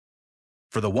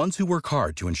For the ones who work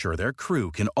hard to ensure their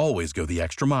crew can always go the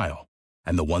extra mile,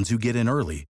 and the ones who get in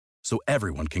early so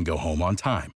everyone can go home on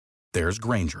time, there's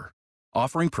Grainger,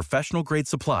 offering professional-grade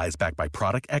supplies backed by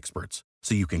product experts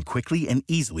so you can quickly and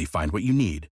easily find what you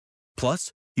need.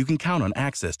 Plus, you can count on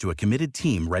access to a committed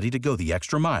team ready to go the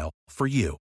extra mile for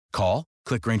you. Call,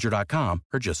 click Grainger.com,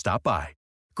 or just stop by.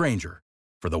 Grainger,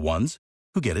 for the ones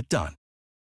who get it done.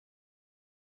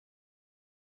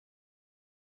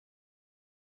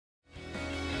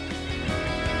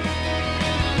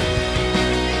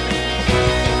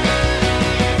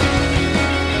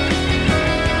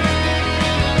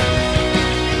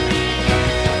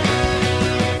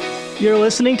 You're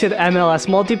listening to the MLS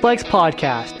Multiplex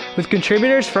podcast with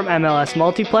contributors from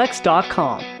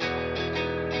MLSmultiplex.com.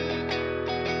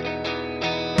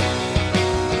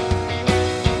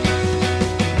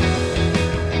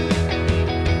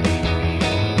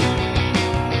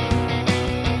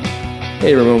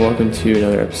 Hey everyone, welcome to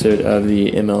another episode of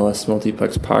the MLS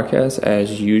Multiplex podcast.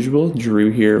 As usual,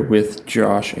 Drew here with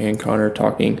Josh and Connor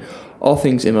talking all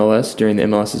things MLS during the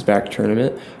MLS is Back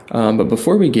tournament. But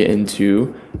before we get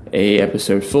into a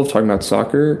episode full of talking about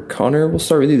soccer, Connor, we'll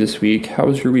start with you this week. How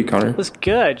was your week, Connor? It was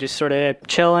good. Just sort of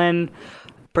chilling.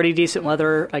 Pretty decent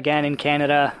weather again in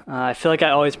Canada. I feel like I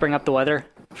always bring up the weather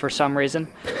for some reason.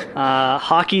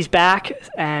 Hockey's back,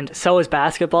 and so is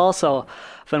basketball. So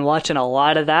I've been watching a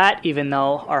lot of that, even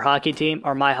though our hockey team,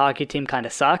 or my hockey team, kind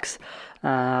of sucks.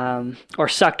 Or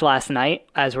sucked last night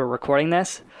as we're recording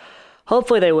this.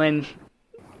 Hopefully they win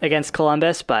against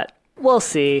Columbus, but we'll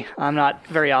see. I'm not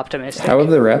very optimistic. How have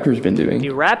the Raptors been doing? The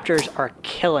Raptors are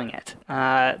killing it.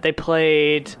 They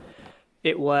played,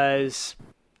 it was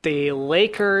the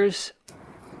Lakers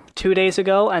 2 days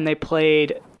ago, and they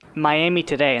played Miami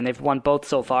today, and they've won both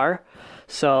so far.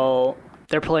 So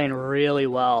they're playing really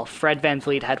well. Fred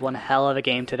VanVleet had one hell of a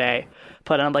game today,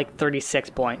 put on like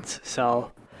 36 points.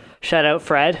 So shout out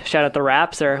Fred. Shout out the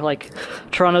Raps. They're like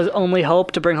Toronto's only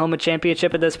hope to bring home a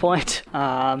championship at this point.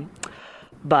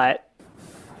 But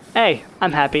hey,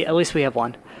 I'm happy. At least we have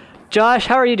one. Josh,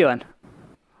 how are you doing?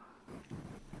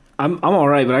 I'm all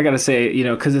right, but I gotta say,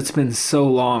 because it's been so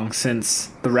long since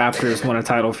the Raptors won a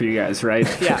title for you guys, right?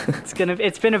 Yeah,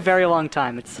 it's been a very long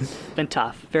time. It's been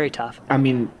tough, very tough. I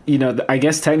mean, I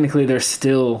guess technically they're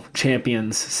still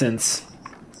champions since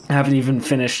haven't even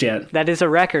finished yet. That is a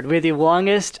record. We're the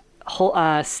longest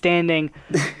standing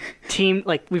team.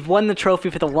 Like, we've won the trophy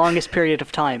for the longest period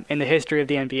of time in the history of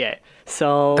the NBA.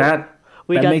 So that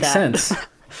makes sense.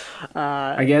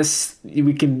 I guess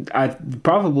we can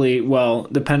probably, well,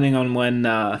 depending on when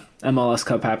MLS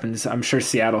Cup happens, I'm sure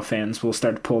Seattle fans will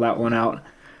start to pull that one out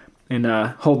and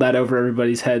hold that over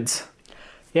everybody's heads.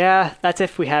 Yeah, that's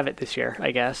if we have it this year,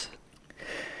 I guess.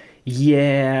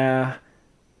 Yeah,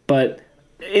 but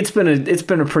it's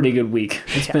been a pretty good week.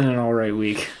 It's been an all right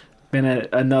week. Been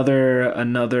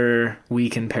another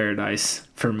week in paradise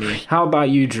for me. How about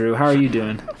you, Drew? How are you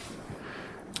doing?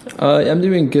 I'm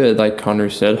doing good. Like Connor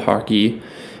said, hockey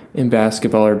and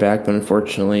basketball are back, but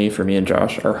unfortunately for me and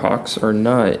Josh, our Hawks are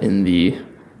not in the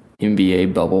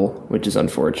NBA bubble, which is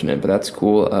unfortunate, but that's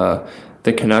cool.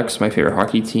 The Canucks, my favorite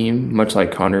hockey team, much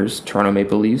like Connor's Toronto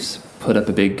Maple Leafs, put up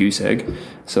a big goose egg,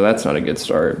 so that's not a good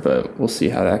start, but we'll see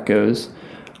how that goes.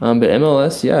 But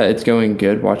MLS, yeah, it's going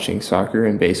good watching soccer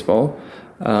and baseball.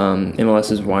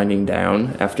 MLS is winding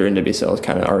down after NWSL has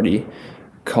kind of already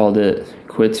called it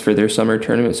quits for their summer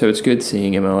tournament, so it's good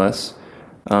seeing MLS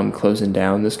closing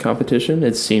down this competition.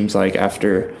 It seems like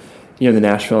after the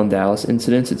Nashville and Dallas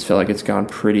incidents, it's felt like it's gone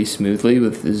pretty smoothly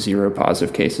with 0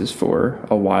 positive cases for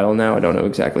a while now. I don't know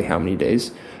exactly how many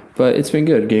days, but it's been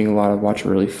good getting a lot of watch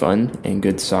really fun and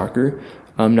good soccer,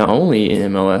 not only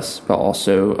in MLS but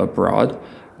also abroad.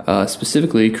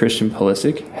 Specifically, Christian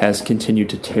Pulisic has continued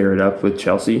to tear it up with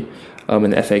Chelsea.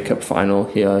 In the FA Cup final,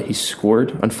 he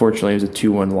scored. Unfortunately, it was a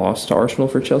 2-1 loss to Arsenal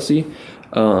for Chelsea.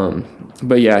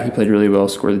 But yeah, he played really well,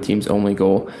 scored the team's only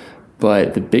goal.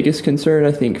 But the biggest concern,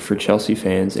 I think, for Chelsea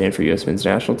fans and for U.S. men's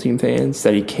national team fans,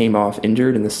 that he came off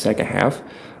injured in the second half.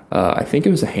 I think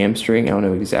it was a hamstring. I don't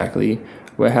know exactly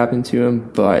what happened to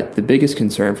him. But the biggest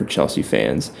concern for Chelsea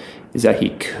fans is that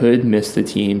he could miss the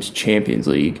team's Champions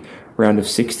League round of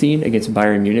 16 against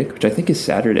Bayern Munich, which I think is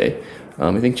Saturday.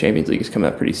 I think Champions League is coming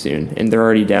up pretty soon, and they're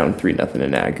already down 3-0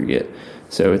 in aggregate.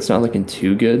 So it's not looking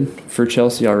too good for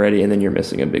Chelsea already, and then you're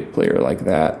missing a big player like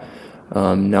that.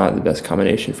 Not the best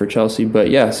combination for Chelsea,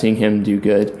 but yeah, seeing him do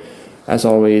good, as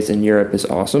always, in Europe is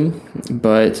awesome.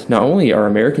 But not only are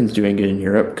Americans doing good in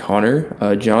Europe,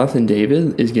 Connor, Jonathan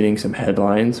David is getting some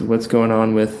headlines. What's going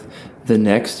on with the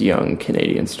next young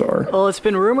Canadian star? Well, it's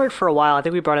been rumored for a while. I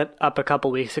think we brought it up a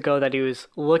couple weeks ago that he was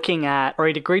looking at, or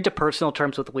he'd agreed to personal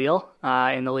terms with Lille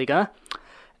in the Liga.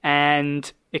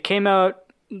 And it came out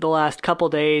the last couple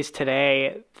days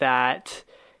today that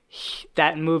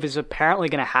that move is apparently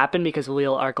going to happen because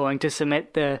Lille are going to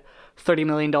submit the $30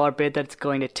 million bid that it's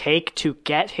going to take to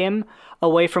get him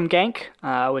away from Genk,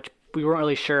 which we weren't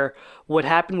really sure would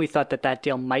happen. We thought that that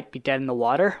deal might be dead in the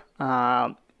water.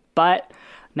 But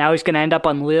now he's going to end up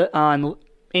in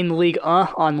Ligue 1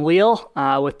 on Lille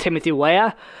with Timothy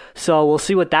Weah. So we'll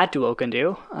see what that duo can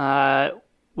do.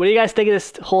 What do you guys think of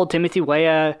this whole Timothy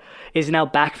Weah is now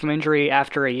back from injury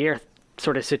after a year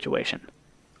sort of situation?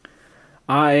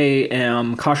 I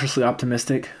am cautiously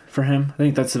optimistic for him. I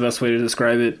think that's the best way to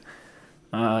describe it.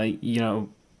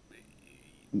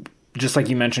 Just like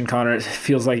you mentioned, Connor, it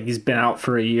feels like he's been out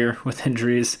for a year with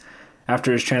injuries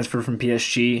after his transfer from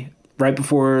PSG. Right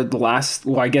before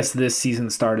this season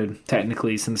started,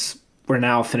 technically, since we're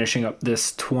now finishing up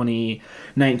this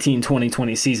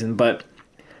 2019-2020 season. But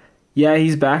yeah,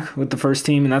 he's back with the first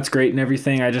team, and that's great and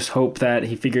everything. I just hope that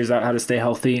he figures out how to stay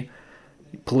healthy.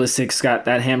 Pulisic's got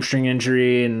that hamstring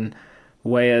injury, and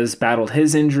Weah's battled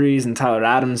his injuries, and Tyler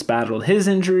Adams battled his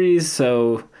injuries.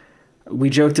 So we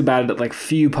joked about it like a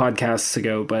few podcasts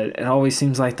ago, but it always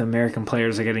seems like the American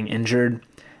players are getting injured.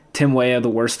 Tim Weah, the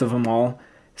worst of them all.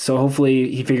 So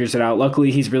hopefully he figures it out.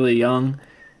 Luckily, he's really young,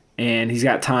 and he's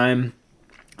got time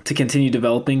to continue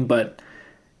developing. But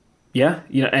yeah,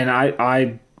 and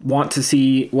I want to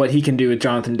see what he can do with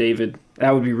Jonathan David.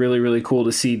 That would be really, really cool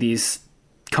to see these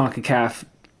CONCACAF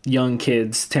young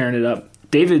kids tearing it up.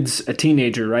 David's a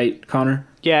teenager, right, Connor?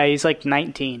 Yeah, he's like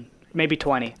 19, maybe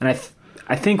 20. And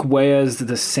I think Weah's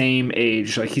the same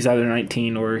age. Like, he's either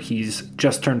 19 or he's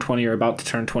just turned 20 or about to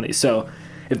turn 20. So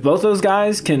if both those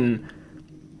guys can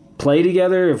play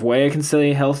together, if Weah can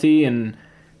stay healthy, and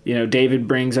David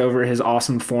brings over his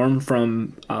awesome form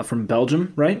from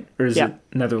Belgium, right? Or is it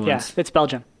Netherlands? Yeah, it's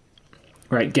Belgium.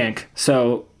 Right, Genk.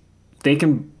 So they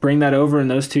can bring that over, and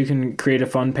those two can create a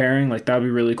fun pairing. Like, that would be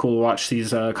really cool to watch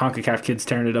these CONCACAF kids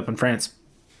tearing it up in France.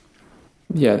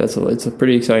 Yeah, it's a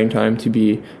pretty exciting time to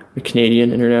be a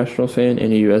Canadian international fan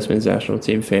and a U.S. men's national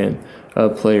team fan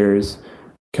of players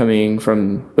coming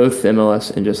from both the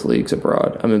MLS and just leagues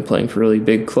abroad. I've been playing for really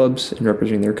big clubs and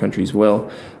representing their countries well.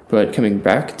 But coming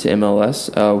back to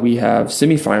MLS, we have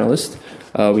semifinalists.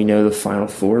 We know the Final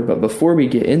Four. But before we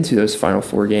get into those Final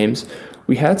Four games,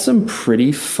 we had some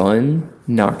pretty fun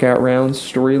knockout round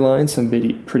storylines, some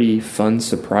pretty fun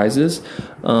surprises.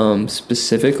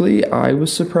 Specifically, I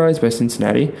was surprised by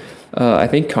Cincinnati. I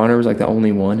think Connor was like the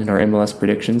only one in our MLS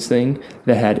predictions thing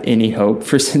that had any hope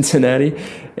for Cincinnati.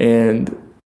 And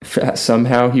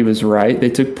somehow he was right. They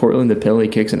took Portland to penalty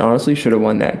kicks and honestly should have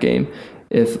won that game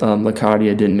if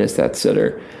Lacadia didn't miss that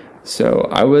sitter. So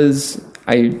I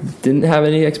didn't have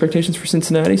any expectations for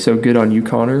Cincinnati, so good on you,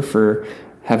 Connor, for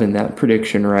having that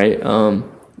prediction right.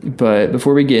 But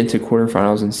before we get into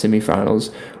quarterfinals and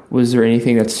semifinals, was there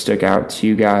anything that stuck out to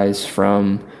you guys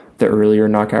from the earlier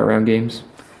knockout round games?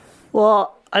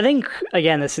 Well, I think,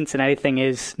 again, the Cincinnati thing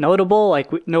is notable.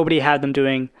 Like, nobody had them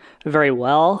doing very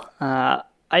well.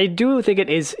 I do think it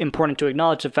is important to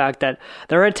acknowledge the fact that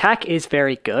their attack is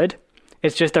very good.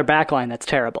 It's just their backline that's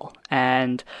terrible.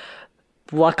 And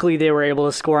luckily they were able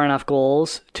to score enough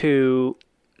goals to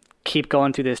keep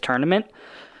going through this tournament.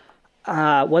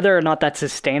 Whether or not that's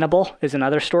sustainable is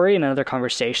another story, another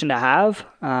conversation to have.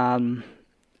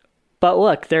 But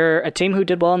look, they're a team who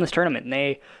did well in this tournament, and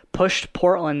they pushed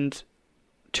Portland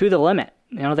to the limit.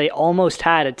 They almost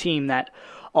had a team that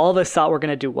all of us thought were going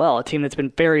to do well, a team that's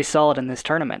been very solid in this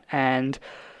tournament. And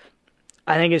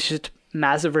I think it's just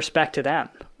massive respect to them.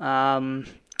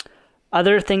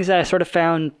 Other things that I sort of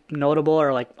found notable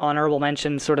or like honorable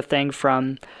mention sort of thing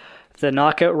from the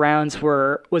knockout rounds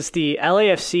was the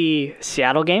LAFC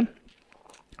Seattle game.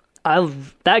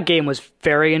 That game was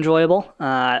very enjoyable.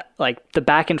 Like the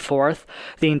back and forth,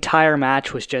 the entire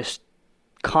match was just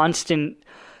constant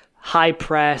high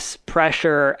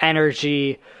pressure,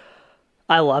 energy.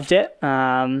 I loved it.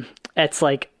 It's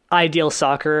like ideal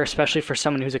soccer, especially for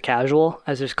someone who's a casual,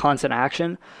 as there's constant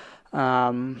action.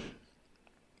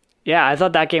 Yeah, I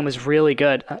thought that game was really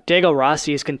good. Diego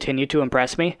Rossi has continued to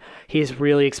impress me. He's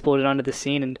really exploded onto the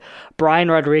scene, and Brian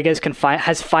Rodriguez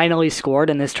has finally scored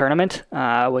in this tournament,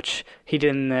 which he did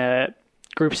in the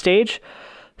group stage.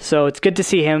 So it's good to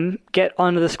see him get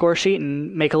onto the score sheet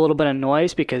and make a little bit of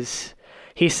noise, because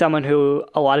he's someone who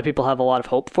a lot of people have a lot of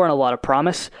hope for and a lot of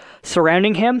promise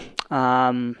surrounding him.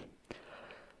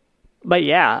 But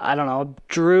yeah, I don't know.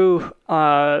 Drew,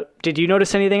 did you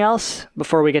notice anything else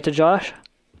before we get to Josh?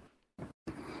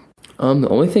 The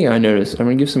only thing I noticed, I'm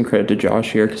going to give some credit to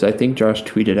Josh here because I think Josh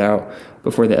tweeted out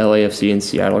before the LAFC and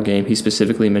Seattle game, he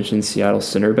specifically mentioned Seattle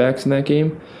center backs in that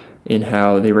game and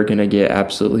how they were going to get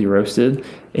absolutely roasted.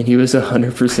 And he was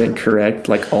 100% correct.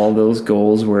 Like all those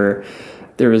goals where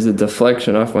there was a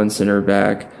deflection off one center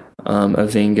back,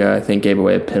 Avinga, I think, gave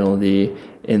away a penalty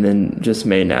and then just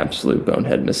made an absolute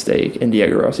bonehead mistake, and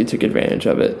Diego Rossi took advantage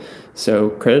of it. So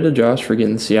credit to Josh for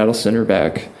getting the Seattle center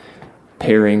back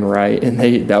pairing right, and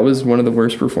that was one of the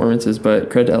worst performances, but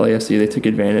credit to LAFC, they took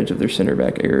advantage of their center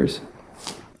back errors.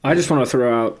 I just want to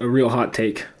throw out a real hot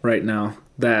take right now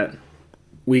that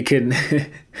we can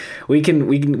we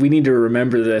need to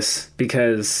remember this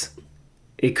because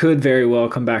it could very well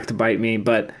come back to bite me,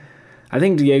 but I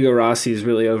think Diego Rossi is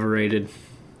really overrated.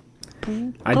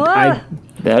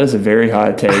 That is a very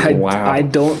hot take. Wow. I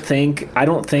don't think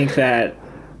that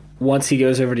once he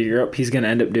goes over to Europe, he's going to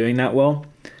end up doing that well.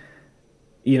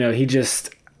 You know,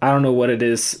 I don't know what it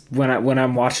is when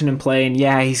I'm watching him play, and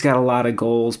yeah, he's got a lot of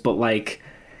goals, but like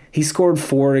he scored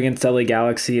 4 against LA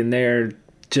Galaxy, and they're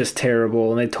just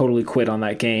terrible, and they totally quit on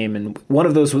that game. And one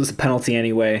of those was a penalty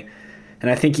anyway, and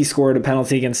I think he scored a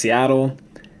penalty against Seattle.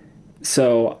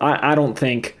 So I don't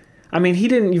think. I mean, he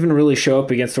didn't even really show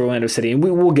up against Orlando City, and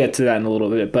we'll get to that in a little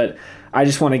bit, but I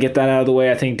just want to get that out of the way.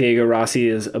 I think Diego Rossi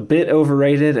is a bit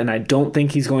overrated, and I don't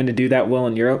think he's going to do that well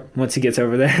in Europe once he gets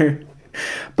over there.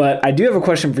 But I do have a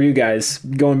question for you guys,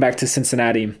 going back to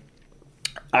Cincinnati.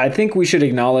 I think we should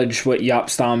acknowledge what Jaap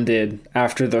Stam did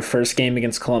after the first game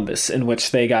against Columbus, in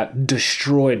which they got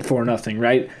destroyed 4-0,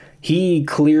 right? He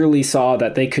clearly saw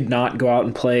that they could not go out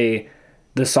and play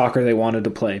the soccer they wanted to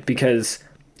play because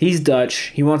he's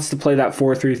Dutch. He wants to play that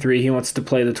 4-3-3. He wants to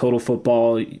play the total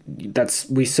football.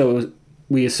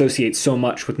 We associate so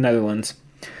much with Netherlands.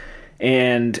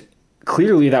 And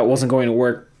clearly that wasn't going to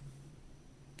work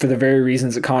for the very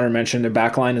reasons that Connor mentioned. Their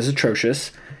back line is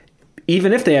atrocious.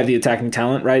 Even if they have the attacking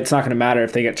talent, right, it's not going to matter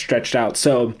if they get stretched out.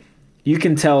 So you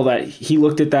can tell that he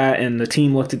looked at that and the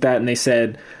team looked at that and they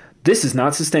said, this is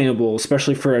not sustainable,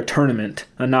 especially for a tournament,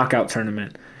 a knockout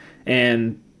tournament.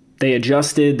 And they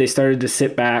adjusted. They started to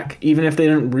sit back. Even if they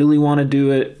didn't really want to do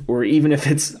it, or even if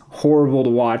it's horrible to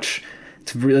watch,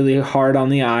 it's really hard on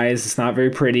the eyes. It's not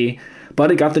very pretty. But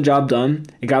it got the job done.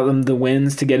 It got them the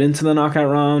wins to get into the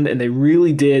knockout round, and they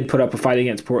really did put up a fight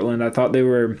against Portland. I thought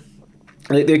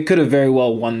they could have very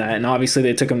well won that, and obviously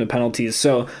they took them to penalties.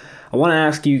 So I want to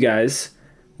ask you guys,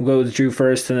 we'll go with Drew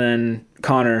first and then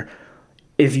Connor,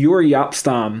 if you're Jaap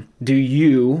Stam, do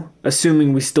you,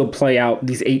 assuming we still play out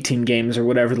these 18 games or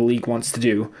whatever the league wants to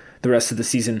do the rest of the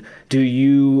season, do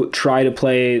you try to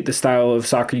play the style of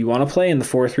soccer you want to play in the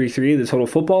 4-3-3, the total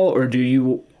football, or do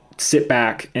you sit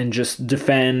back and just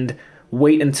defend,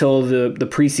 wait until the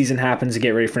preseason happens to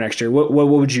get ready for next year? What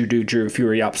would you do, Drew, if you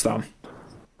were Jaap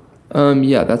Stam?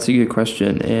 Yeah, that's a good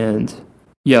question. And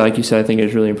yeah, like you said, I think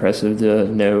it's really impressive to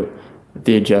note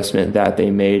the adjustment that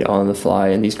they made on the fly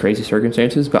in these crazy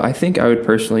circumstances. But I think I would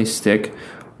personally stick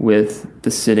with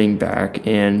the sitting back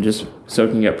and just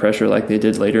soaking up pressure like they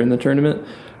did later in the tournament.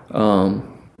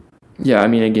 Yeah, I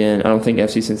mean, again, I don't think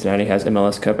FC Cincinnati has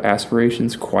MLS Cup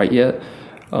aspirations quite yet.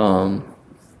 So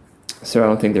I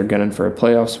don't think they're gunning for a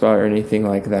playoff spot or anything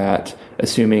like that,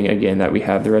 assuming, again, that we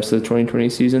have the rest of the 2020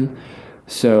 season.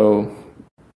 So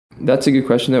that's a good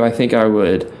question, though. I think I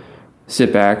would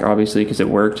sit back, obviously, because it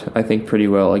worked, I think, pretty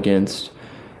well against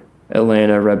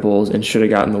Atlanta, Red Bulls, and should have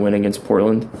gotten the win against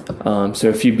Portland. So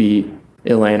if you beat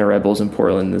Atlanta, Red Bulls, and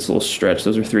Portland this little stretch,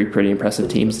 those are 3 pretty impressive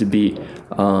teams to beat.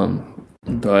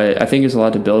 But I think there's a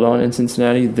lot to build on in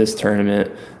Cincinnati. This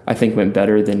tournament, I think, went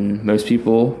better than most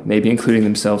people, maybe including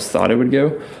themselves, thought it would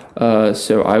go.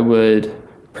 So I would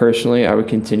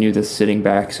continue the sitting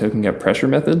back, soaking up pressure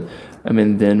method,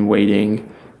 and then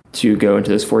waiting to go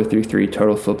into this 4-3-3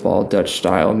 total football Dutch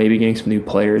style, maybe getting some new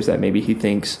players that maybe he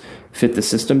thinks fit the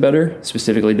system better,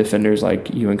 specifically defenders like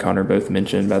you and Connor both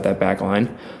mentioned about that back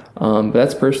line. But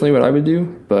that's personally what I would do,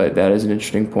 but that is an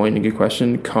interesting point and a good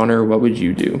question. Connor, what would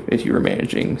you do if you were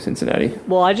managing Cincinnati?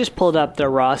 Well, I just pulled up their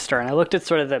roster, and I looked at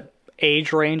sort of the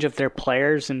age range of their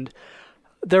players, and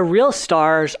their real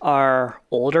stars are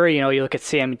older. You know, you look at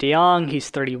Sam de Jong, he's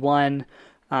 31.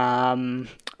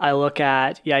 I look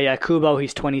at Yaya Kubo,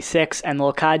 he's 26, and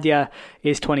Locadia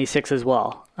is 26 as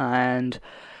well. And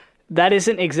that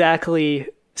isn't exactly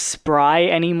spry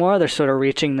anymore. They're sort of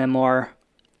reaching the more,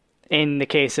 in the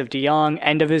case of de Jong,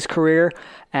 end of his career.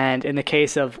 And in the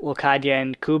case of Locadia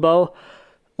and Kubo,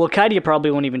 Locadia probably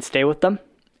won't even stay with them.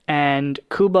 And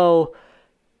Kubo,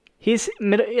 he's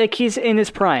in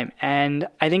his prime. And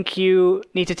I think you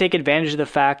need to take advantage of the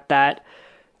fact that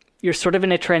you're sort of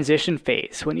in a transition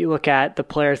phase when you look at the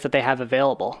players that they have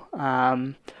available.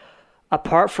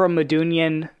 Apart from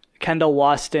Medunian, Kendall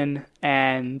Waston,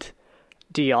 and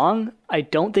De Jong, I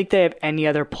don't think they have any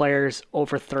other players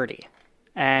over 30.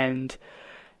 And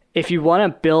if you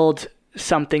want to build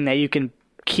something that you can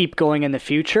keep going in the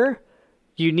future,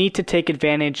 you need to take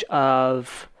advantage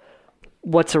of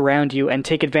what's around you and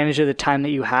take advantage of the time that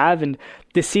you have. And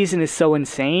this season is so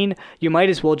insane, you might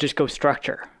as well just go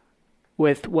structure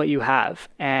with what you have.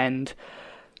 And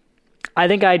I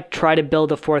think I'd try to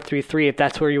build a 4-3-3 if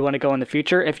that's where you want to go in the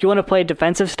future. If you want to play a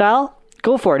defensive style,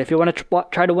 go for it. If you want to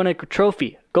try to win a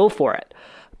trophy, go for it.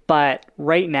 But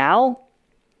right now,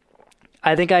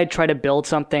 I think I'd try to build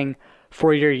something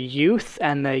for your youth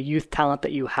and the youth talent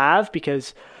that you have,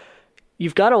 because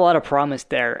you've got a lot of promise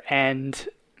there. And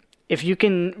if you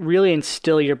can really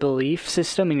instill your belief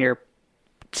system and your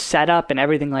setup and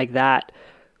everything like that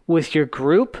with your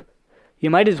group, you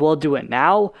might as well do it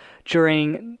now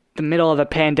during the middle of a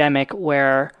pandemic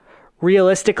where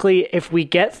realistically, if we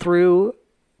get through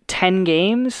 10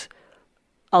 games,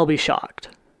 I'll be shocked.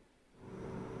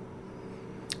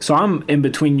 So I'm in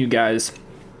between you guys.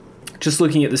 Just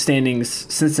looking at the standings,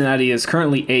 Cincinnati is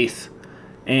currently 8th,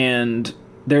 and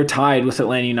they're tied with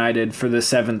Atlanta United for the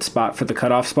 7th spot for the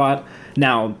cutoff spot.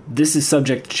 Now, this is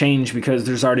subject to change because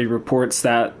there's already reports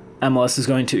that MLS is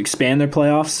going to expand their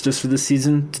playoffs just for this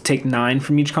season to take 9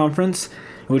 from each conference,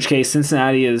 in which case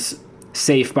Cincinnati is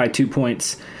safe by 2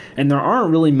 points. And there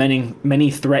aren't really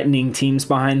many threatening teams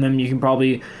behind them. You can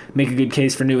probably make a good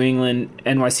case for New England,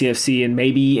 NYCFC, and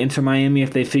maybe Inter Miami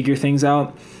if they figure things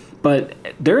out. But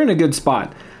they're in a good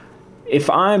spot. If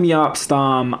I'm Jaap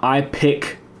Stam, I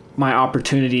pick my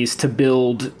opportunities to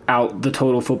build out the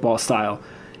total football style.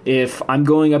 If I'm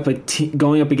going up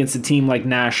against a team like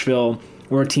Nashville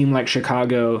or a team like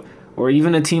Chicago or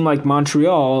even a team like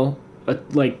Montreal,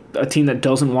 like a team that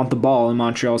doesn't want the ball in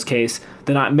Montreal's case,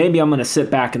 then maybe I'm going to sit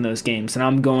back in those games and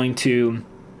I'm going to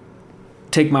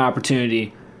take my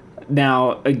opportunity.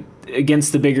 Now,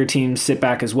 against the bigger teams, sit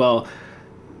back as well.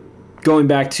 Going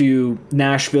back to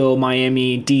Nashville,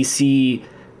 Miami, DC,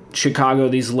 Chicago,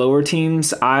 these lower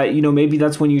teams, maybe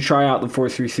that's when you try out the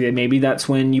 4-3-3. Maybe that's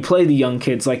when you play the young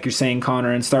kids, like you're saying,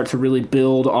 Connor, and start to really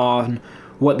build on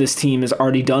what this team has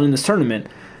already done in this tournament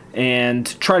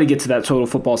and try to get to that total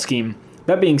football scheme.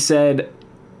 That being said,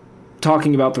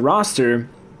 talking about the roster,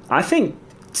 I think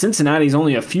Cincinnati's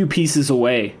only a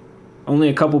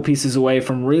couple pieces away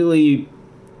from really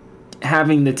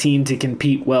having the team to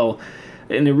compete well.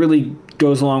 And it really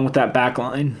goes along with that back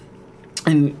line.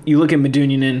 And you look at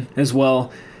Medunian as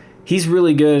well. He's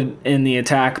really good in the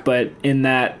attack, but in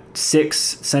that 6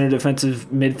 center defensive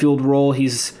midfield role, he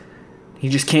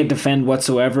just can't defend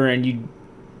whatsoever, and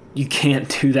you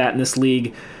can't do that in this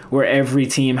league where every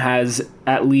team has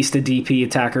at least a DP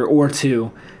attacker or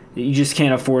 2. You just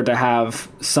can't afford to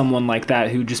have someone like that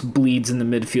who just bleeds in the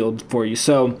midfield for you.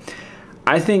 So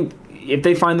I think if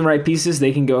they find the right pieces,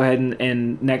 they can go ahead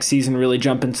and next season really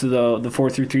jump into the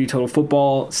 4-3-3 total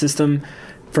football system.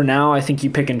 For now, I think you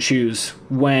pick and choose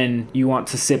when you want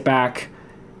to sit back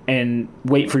and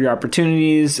wait for your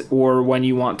opportunities or when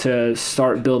you want to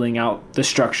start building out the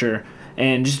structure,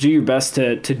 and just do your best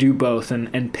to do both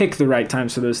and pick the right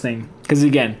times for those things. Because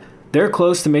again, they're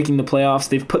close to making the playoffs.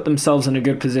 They've put themselves in a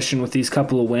good position with these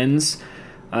couple of wins,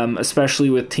 especially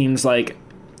with teams like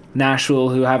Nashville,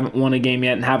 who haven't won a game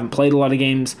yet and haven't played a lot of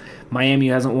games. Miami,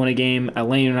 who hasn't won a game.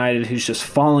 Atlanta United, who's just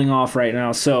falling off right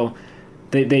now. So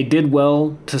they did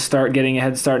well to start getting a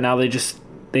head start. Now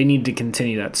they need to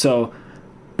continue that. So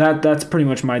that's pretty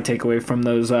much my takeaway from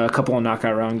those couple of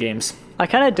knockout round games. I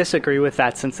kind of disagree with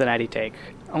that Cincinnati take,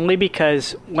 only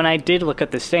because when I did look at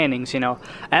the standings,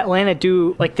 Atlanta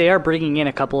they are bringing in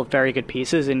a couple of very good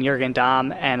pieces in Jurgen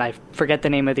Damm, and I forget the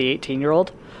name of the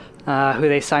 18-year-old who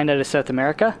they signed out of South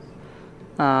America.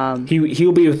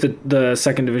 He'll be with the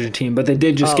second division team, but they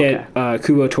did just get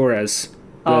Kubo Torres,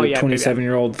 the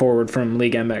 27-year-old forward from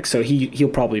League MX, so he'll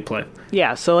probably play.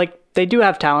 Yeah, so they do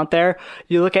have talent there.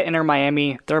 You look at Inter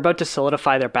Miami, they're about to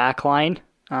solidify their back line,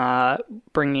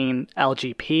 bringing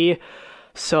LGP.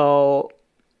 So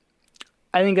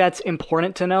I think that's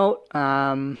important to note.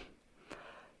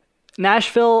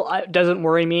 Nashville doesn't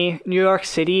worry me. New York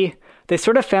City, they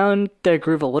sort of found their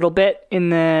groove a little bit in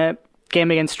the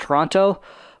game against Toronto,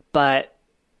 but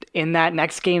in that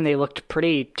next game, they looked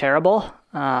pretty terrible.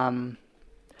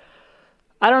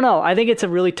 I don't know. I think it's a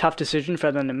really tough decision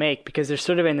for them to make because they're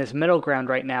sort of in this middle ground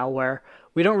right now where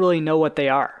we don't really know what they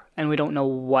are and we don't know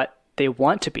what they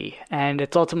want to be. And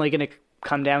it's ultimately going to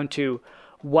come down to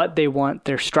what they want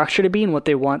their structure to be and what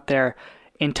they want their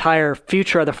entire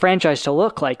future of the franchise to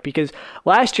look like, because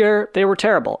last year they were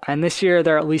terrible and this year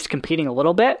they're at least competing a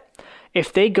little bit.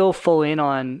 If they go full in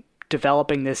on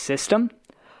developing this system,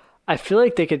 I feel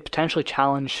like they could potentially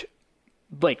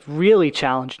really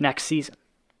challenge next season.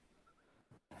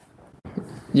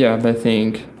 Yeah, but I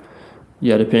think,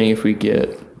 depending if we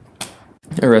get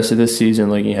the rest of this season,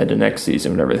 looking ahead to next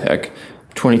season, whatever the heck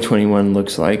 2021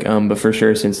 looks like. But for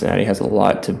sure, Cincinnati has a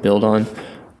lot to build on.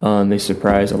 They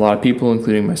surprised a lot of people,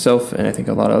 including myself, and I think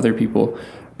a lot of other people,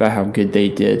 about how good they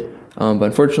did. But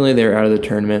unfortunately, they're out of the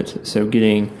tournament. So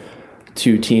getting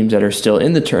two teams that are still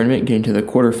in the tournament, getting to the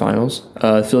quarterfinals.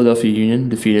 Philadelphia Union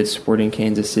defeated Sporting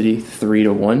Kansas City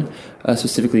 3-1.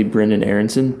 Specifically, Brendan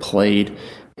Aronson played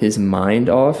his mind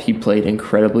off. He played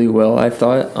incredibly well, I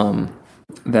thought.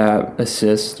 That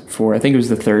assist for, I think it was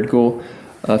the third goal,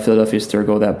 Philadelphia's third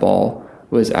goal, that ball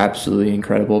was absolutely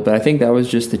incredible. But I think that was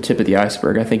just the tip of the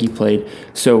iceberg. I think he played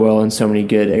so well in so many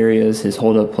good areas. His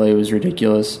hold-up play was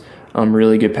ridiculous.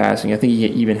 Really good passing. I think he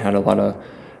even had a lot of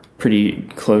pretty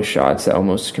close shots that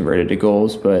almost converted to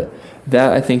goals. But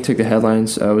that, I think, took the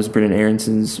headlines. Was Brendan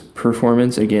Aronson's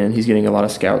performance. Again, he's getting a lot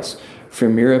of scouts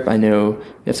from Europe. I know you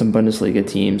have some Bundesliga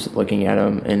teams looking at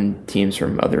him and teams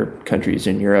from other countries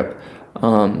in Europe.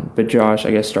 But Josh,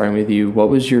 I guess starting with you, what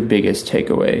was your biggest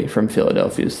takeaway from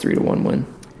Philadelphia's 3-1 win?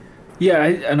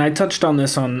 Yeah, I touched on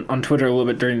this on Twitter a little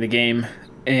bit during the game,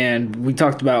 and we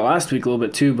talked about it last week a little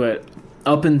bit too, but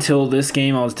up until this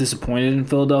game, I was disappointed in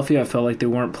Philadelphia. I felt like they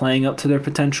weren't playing up to their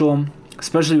potential,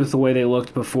 especially with the way they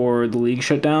looked before the league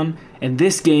shut down. And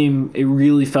this game, it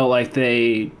really felt like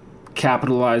they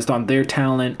capitalized on their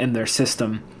talent and their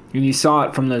system. And you saw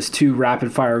it from those two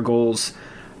rapid-fire goals,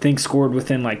 I think scored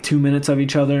within like 2 minutes of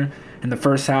each other in the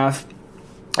first half.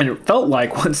 And it felt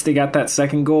like once they got that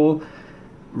second goal,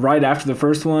 right after the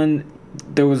first one,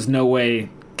 there was no way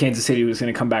Kansas City was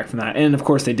going to come back from that. And, of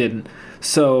course, they didn't.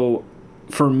 So,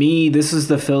 for me, this is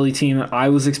the Philly team that I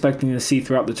was expecting to see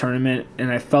throughout the tournament,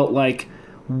 and I felt like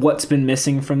what's been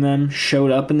missing from them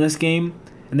showed up in this game,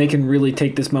 and they can really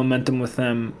take this momentum with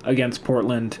them against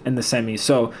Portland in the semis.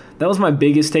 So that was my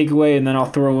biggest takeaway, and then I'll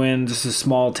throw in just a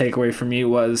small takeaway for me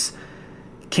was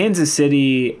Kansas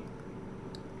City.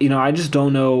 I just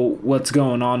don't know what's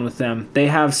going on with them. They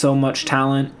have so much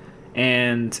talent,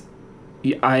 and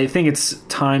I think it's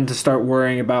time to start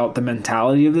worrying about the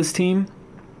mentality of this team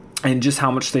and just how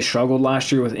much they struggled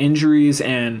last year with injuries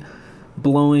and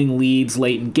blowing leads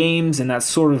late in games, and that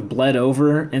sort of bled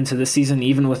over into this season,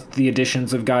 even with the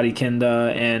additions of Gadi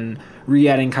Kinda and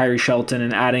re-adding Kyrie Shelton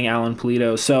and adding Alan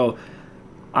Pulido. So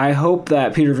I hope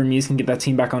that Peter Vermees can get that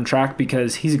team back on track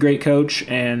because he's a great coach,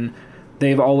 and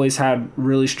they've always had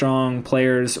really strong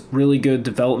players, really good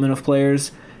development of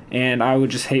players, and I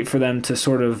would just hate for them to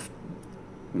sort of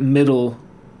middle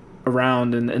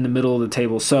around in the middle of the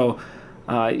table. So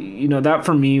that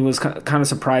for me was kind of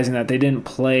surprising that they didn't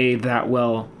play that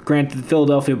well. Granted,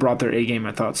 Philadelphia brought their A game,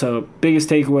 I thought. So biggest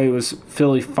takeaway was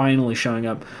Philly finally showing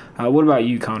up. What about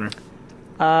you, Connor?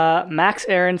 Max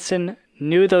Aronson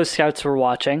knew those scouts were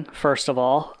watching, first of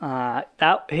all.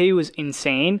 That he was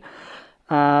insane.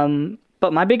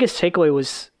 But my biggest takeaway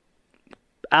was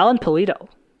Alan Pulido.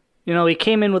 He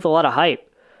came in with a lot of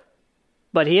hype,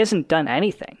 but he hasn't done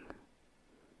anything.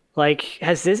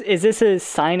 Is this a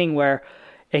signing where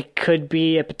it could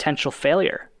be a potential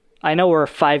failure? I know we're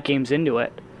 5 games into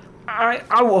it.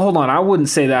 Hold on. I wouldn't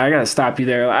say that. I got to stop you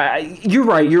there. You're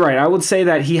right. I would say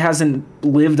that he hasn't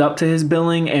lived up to his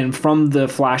billing, and from the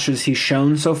flashes he's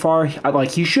shown so far,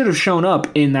 he should have shown up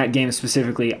in that game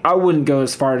specifically. I wouldn't go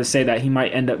as far to say that he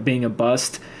might end up being a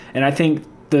bust, and I think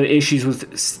the issues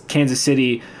with Kansas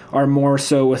City are more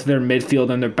so with their midfield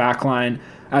and their back line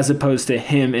as opposed to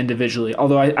him individually.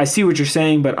 Although I see what you're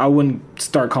saying, but I wouldn't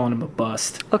start calling him a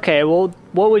bust. Okay, well,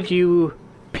 what would you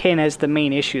pin as the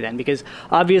main issue then? Because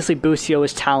obviously Busio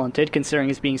is talented, considering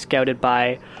he's being scouted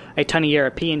by a ton of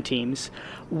European teams.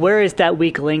 Where is that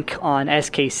weak link on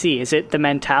SKC? Is it the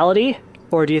mentality,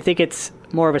 or do you think it's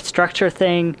more of a structure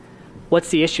thing? What's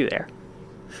the issue there?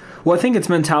 Well, I think it's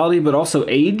mentality, but also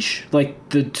age.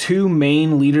 The two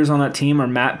main leaders on that team are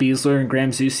Matt Besler and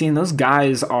Graham Zusi, and those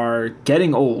guys are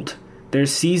getting old. Their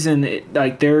season,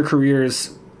 their career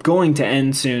is going to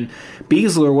end soon.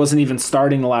 Besler wasn't even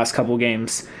starting the last couple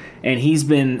games, and he's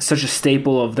been such a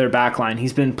staple of their backline.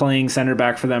 He's been playing center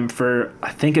back for them for,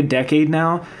 I think, a decade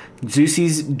now.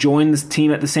 Zusi's joined this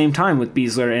team at the same time with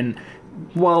Besler, and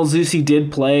while Zusi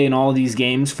did play in all of these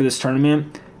games for this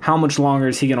tournament, how much longer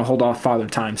is he going to hold off Father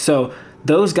Time? So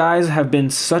those guys have been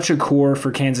such a core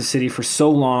for Kansas City for so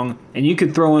long, and you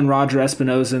could throw in Roger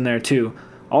Espinoza in there too.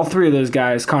 All three of those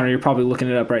guys, Connor, you're probably looking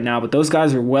it up right now, but those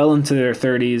guys are well into their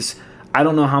 30s. I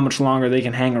don't know how much longer they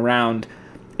can hang around.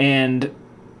 And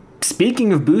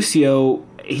speaking of Busio,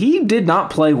 he did not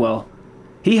play well.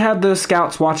 He had those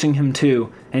scouts watching him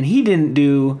too, and he didn't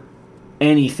do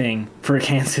anything for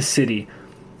Kansas City.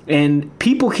 And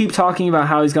people keep talking about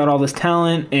how he's got all this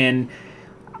talent, and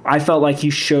I felt like he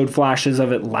showed flashes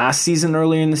of it last season,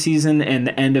 earlier in the season, and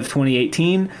the end of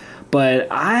 2018,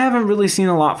 but I haven't really seen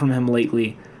a lot from him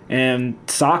lately. And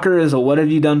soccer is a what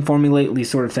have you done for me lately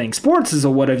sort of thing. Sports is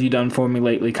a what have you done for me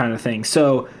lately kind of thing.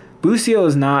 So Busio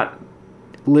is not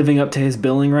living up to his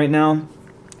billing right now.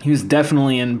 He was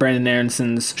definitely in Brandon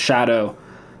Aaronson's shadow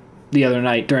the other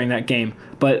night during that game.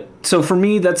 But so for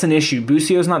me, that's an issue.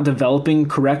 Busio's not developing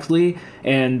correctly,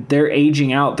 and they're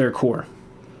aging out their core.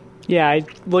 Yeah,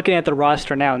 looking at the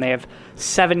roster now, and they have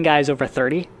 7 guys over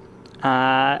 30,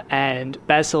 and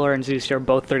Besseler and Zusi are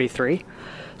both 33.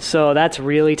 So that's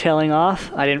really tailing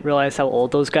off. I didn't realize how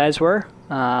old those guys were.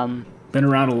 Been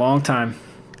around a long time.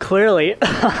 Clearly.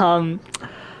 I'm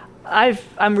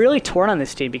really torn on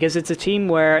this team because it's a team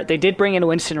where they did bring in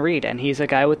Winston Reed, and he's a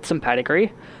guy with some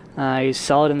pedigree. He's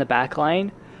solid in the back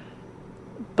line,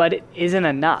 but it isn't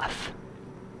enough.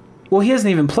 Well, he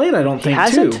hasn't even played, I don't think,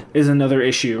 too, is another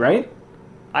issue, right?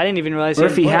 I didn't even realize or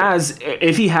if he has,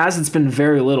 it's been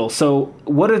very little. So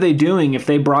what are they doing if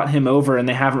they brought him over and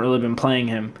they haven't really been playing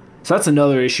him? So that's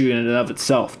another issue in and of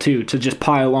itself, too, to just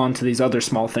pile on to these other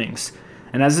small things.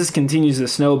 And as this continues to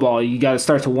snowball, you got to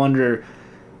start to wonder.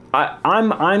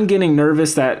 I'm getting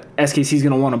nervous that SKC is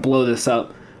going to want to blow this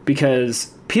up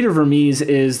because Peter Vermees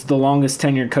is the longest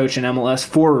tenured coach in MLS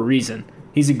for a reason.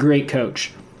 He's a great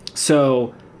coach.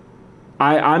 So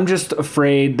I'm just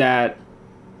afraid that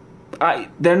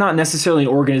they're not necessarily an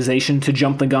organization to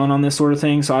jump the gun on this sort of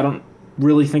thing, so I don't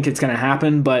really think it's going to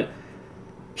happen, but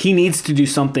he needs to do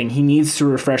something. He needs to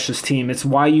refresh his team. It's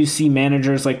why you see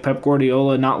managers like Pep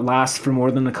Guardiola not last for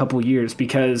more than a couple years,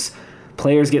 because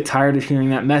players get tired of hearing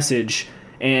that message,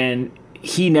 and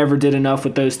he never did enough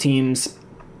with those teams,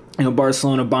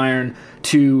 Barcelona, Bayern,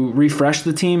 to refresh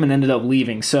the team and ended up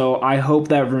leaving. So I hope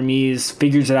that Vermees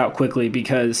figures it out quickly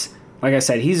because, like I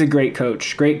said, he's a great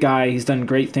coach, great guy. He's done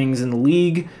great things in the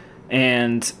league,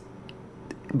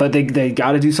 but they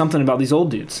got to do something about these old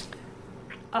dudes.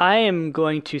 I am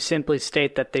going to simply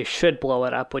state that they should blow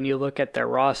it up when you look at their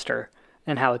roster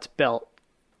and how it's built.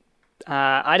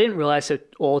 I didn't realize how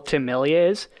old Tim Melia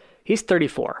is. He's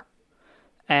 34.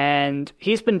 And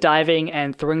he's been diving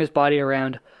and throwing his body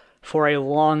around for a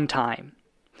long time.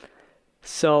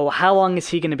 So how long is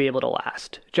he going to be able to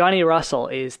last? Johnny Russell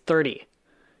is 30.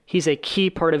 He's a key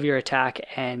part of your attack,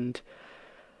 and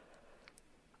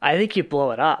I think you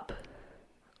blow it up.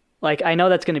 Like, I know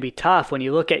that's going to be tough when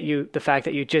you look at the fact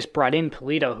that you just brought in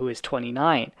Polito, who is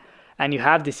 29, and you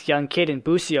have this young kid in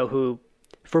Busio who,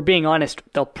 if we're being honest,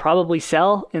 they'll probably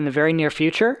sell in the very near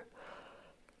future.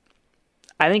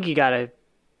 I think you got to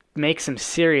make some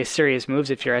serious moves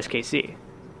if you're SKC.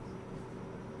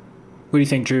 What do you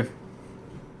think, Drew?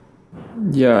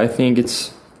 Yeah, I think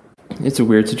it's a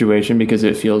weird situation because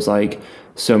it feels like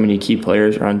so many key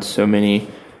players are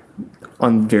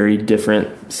on very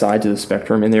different sides of the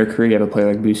spectrum in their career. You have a player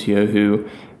like Busio who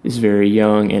is very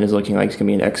young and is looking like he's going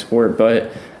to be an export, but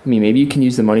I mean, maybe you can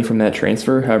use the money from that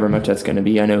transfer, however much that's going to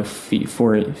be. I know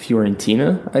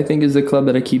Fiorentina, I think, is the club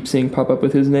that I keep seeing pop up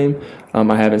with his name.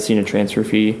 I haven't seen a transfer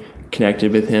fee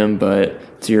connected with him, but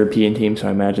it's a European team, so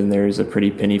I imagine there's a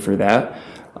pretty penny for that.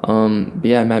 But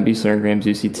yeah, Matt Buessler and Graham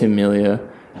Zusi, Tim Melia,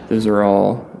 those are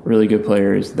all really good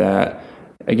players that,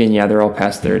 again, yeah, they're all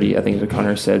past 30, I think is what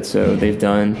Connor said, so they've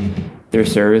done their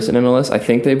service in MLS. I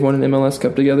think they've won an MLS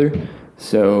Cup together.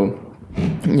 So,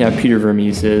 yeah, Peter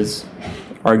Vermees is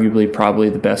arguably probably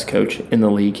the best coach in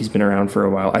the league. He's been around for a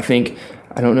while.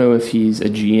 I don't know if he's a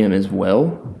GM as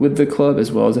well with the club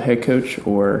as well as a head coach,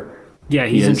 or... Yeah,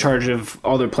 he's in charge of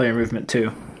all their player movement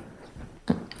too.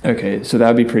 Okay, so that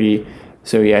would be pretty...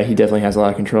 So, yeah, he definitely has a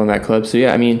lot of control in that club. So,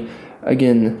 yeah, I mean,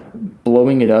 again,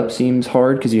 blowing it up seems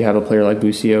hard because you have a player like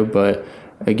Busio, but,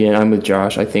 again, I'm with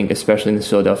Josh. I think, especially in this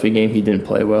Philadelphia game, he didn't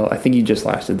play well. I think he just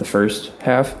lasted the first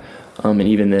half, and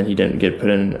even then he didn't get put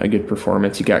in a good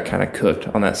performance. He got kind of cooked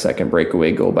on that second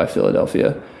breakaway goal by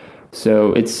Philadelphia.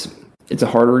 So it's a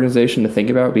hard organization to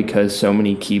think about because so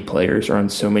many key players are on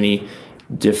so many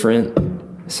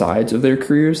different sides of their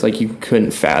careers. Like, you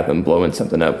couldn't fathom blowing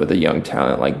something up with a young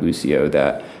talent like Busio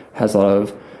that has a lot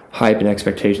of hype and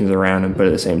expectations around him, but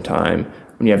at the same time,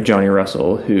 when you have Johnny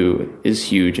Russell, who is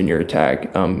huge in your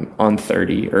attack, on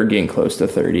 30 or getting close to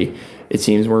 30, it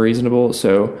seems more reasonable.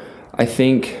 So I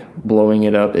think blowing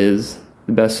it up is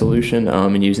the best solution,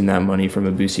 and using that money from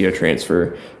a Busio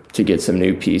transfer to get some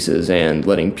new pieces and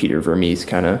letting Peter Vermees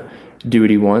kind of do what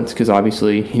he wants, because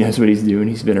obviously he knows what he's doing.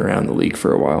 He's been around the league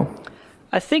for a while.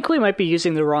 I think we might be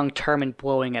using the wrong term in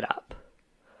blowing it up.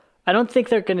 I don't think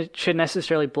should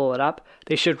necessarily blow it up.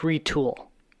 They should retool.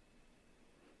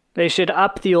 They should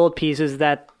up the old pieces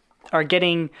that are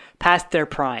getting past their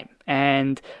prime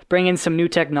and bring in some new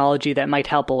technology that might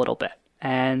help a little bit.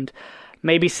 And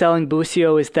maybe selling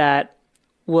Busio is that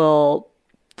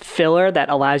filler that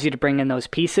allows you to bring in those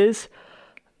pieces.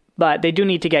 But they do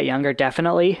need to get younger,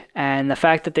 definitely. And the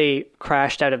fact that they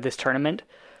crashed out of this tournament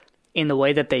in the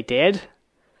way that they did,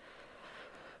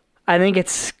 I think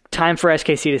it's time for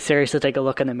SKC to seriously take a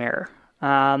look in the mirror.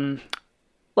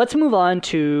 Let's move on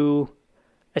to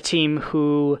a team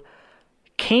who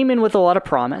came in with a lot of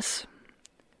promise,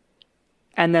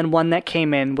 and then one that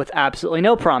came in with absolutely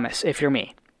no promise, if you're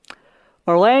me.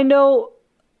 Orlando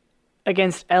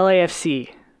against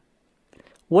LAFC.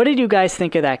 What did you guys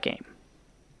think of that game?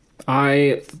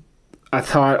 I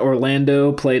thought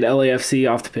Orlando played LAFC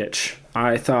off the pitch.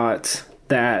 I thought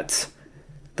that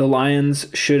the Lions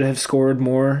should have scored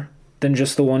more than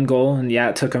just the one goal, and yeah,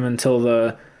 it took them until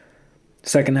the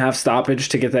second half stoppage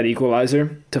to get that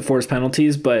equalizer to force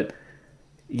penalties, but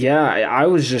yeah, I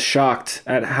was just shocked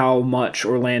at how much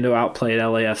Orlando outplayed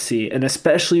LAFC, and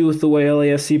especially with the way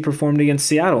LAFC performed against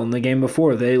Seattle in the game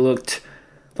before. They looked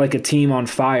like a team on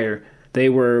fire. They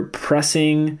were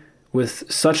pressing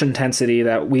with such intensity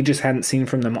that we just hadn't seen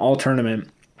from them all tournament.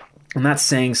 And that's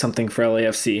saying something for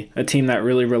LAFC, a team that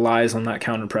really relies on that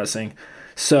counter-pressing.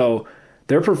 So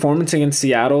their performance against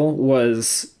Seattle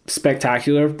was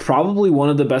spectacular, probably one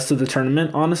of the best of the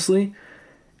tournament, honestly.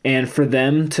 And for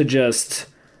them to just...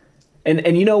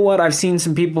 And you know what? I've seen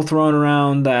some people throwing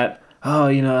around that,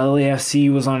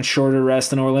 LAFC was on shorter rest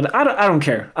than Orlando. I don't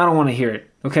care. I don't want to hear it.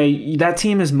 Okay? That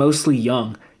team is mostly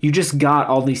young. You just got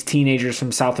all these teenagers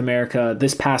from South America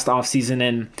this past offseason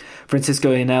in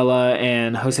Francisco Yanela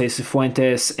and Jose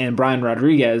Cifuentes and Brian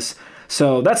Rodriguez.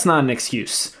 So that's not an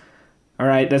excuse. All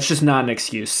right, that's just not an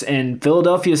excuse. And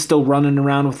Philadelphia is still running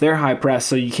around with their high press,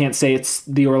 so you can't say it's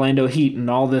the Orlando Heat and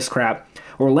all this crap.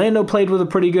 Orlando played with a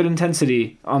pretty good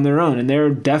intensity on their own, and they're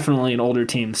definitely an older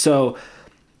team. So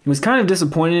it was kind of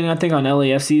disappointing, I think, on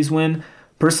LAFC's win.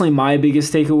 Personally, my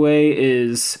biggest takeaway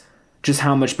is just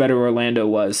how much better Orlando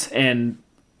was. And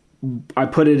I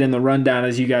put it in the rundown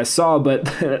as you guys saw, but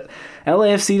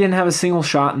LAFC didn't have a single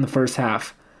shot in the first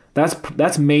half.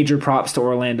 That's major props to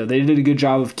Orlando. They did a good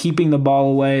job of keeping the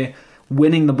ball away,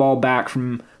 winning the ball back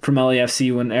from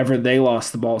LAFC whenever they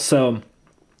lost the ball. So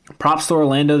props to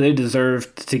Orlando. They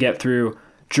deserved to get through.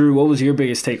 Drew, what was your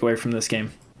biggest takeaway from this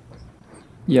game?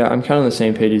 Yeah, I'm kind of on the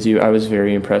same page as you. I was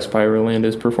very impressed by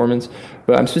Orlando's performance,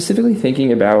 but I'm specifically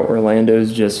thinking about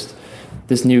Orlando's just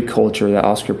this new culture that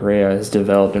Oscar Pereira has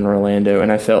developed in Orlando,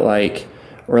 and I felt like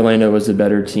Orlando was a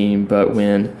better team, but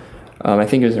when I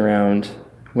think it was around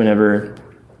whenever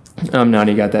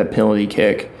Nani got that penalty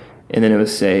kick, and then it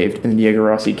was saved, and Diego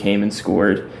Rossi came and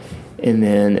scored, and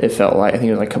then it felt like, I think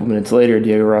it was like a couple minutes later,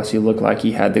 Diego Rossi looked like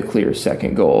he had the clear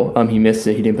second goal. He missed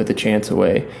it, he didn't put the chance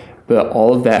away, but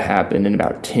all of that happened in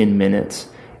about 10 minutes.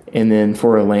 And then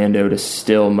for Orlando to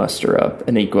still muster up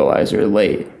an equalizer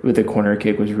late with a corner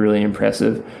kick was really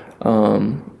impressive.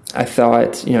 I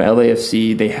thought,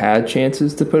 LAFC, they had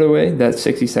chances to put away that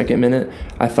 62nd minute.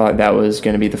 I thought that was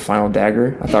going to be the final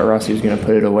dagger. I thought Rossi was going to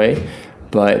put it away,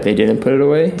 but they didn't put it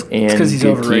away. And because he's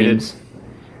overrated.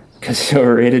 Because he's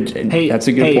overrated. Hey, that's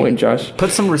a good point, Josh.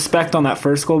 Put some respect on that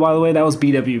first goal, by the way. That was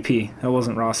BWP. That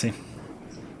wasn't Rossi.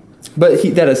 But he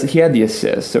had the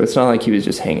assist, so it's not like he was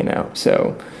just hanging out.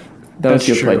 So that was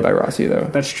good play by Rossi, though.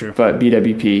 That's true. But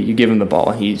BWP, you give him the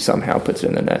ball, and he somehow puts it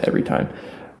in the net every time.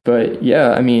 But,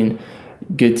 yeah, I mean,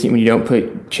 good team. When you don't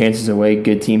put chances away,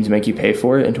 good teams make you pay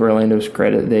for it. And to Orlando's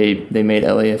credit, they made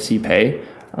LAFC pay.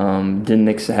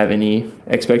 Didn't have any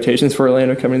expectations for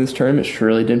Orlando coming to this tournament.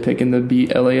 Surely didn't pick them to beat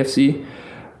LAFC.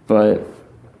 But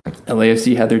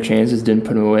LAFC had their chances, didn't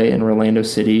put them away, and Orlando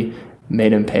City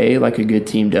made them pay like a good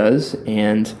team does.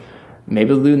 And maybe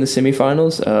they'll do in the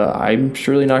semifinals. I'm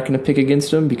surely not going to pick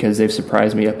against them because they've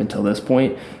surprised me up until this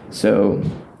point. So,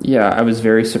 yeah, I was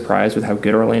very surprised with how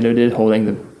good Orlando did,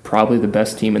 holding probably the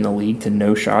best team in the league to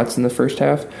no shots in the first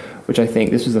half, which I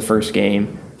think this was the first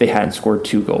game they hadn't scored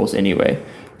 2 goals anyway.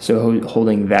 So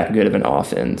holding that good of an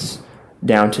offense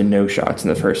down to no shots in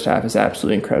the first half is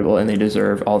absolutely incredible, and they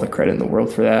deserve all the credit in the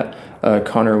world for that.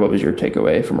 Connor, what was your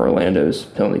takeaway from Orlando's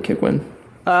penalty kick win?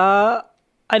 I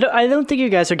don't think you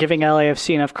guys are giving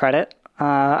LAFC enough credit.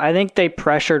 I think they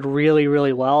pressured really,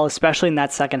 really well, especially in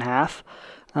that second half.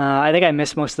 I think I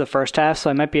missed most of the first half, so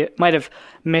I might have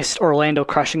missed Orlando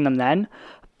crushing them then.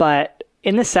 But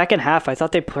in the second half, I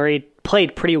thought they played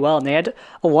played pretty well, and they had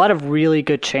a lot of really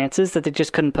good chances that they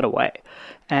just couldn't put away.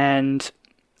 And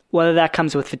whether that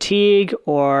comes with fatigue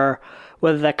or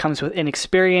whether that comes with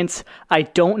inexperience, I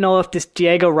don't know if this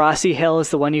Diego Rossi hill is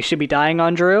the one you should be dying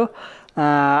on, Drew.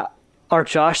 Or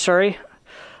Josh, sorry.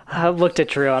 I looked at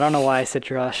Drew. I don't know why I said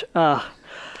Josh.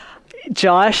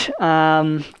 Josh,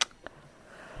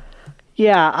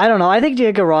 yeah, I don't know. I think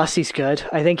Diego Rossi's good.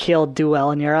 I think he'll do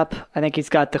well in Europe. I think he's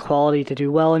got the quality to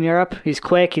do well in Europe. He's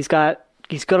quick. He's good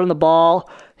on the ball.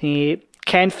 He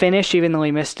can finish, even though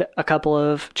he missed a couple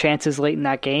of chances late in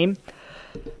that game.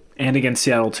 And against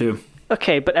Seattle, too.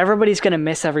 Okay, but everybody's going to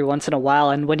miss every once in a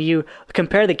while. And when you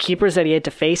compare the keepers that he had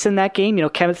to face in that game,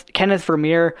 Kenneth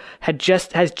Vermeer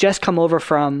has just come over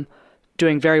from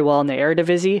doing very well in the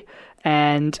Eredivisie,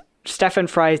 and Stefan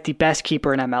Frey is the best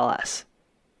keeper in MLS.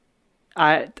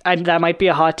 That might be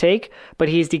a hot take, but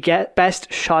he's the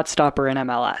best shot stopper in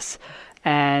MLS.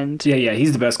 And yeah,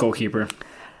 he's the best goalkeeper.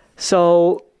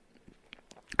 So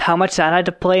how much that had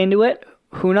to play into it,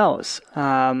 who knows?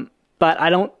 But I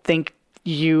don't think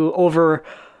you over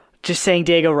just saying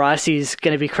Diego Rossi's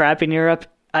going to be crap in Europe.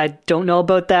 I don't know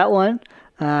about that one.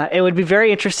 It would be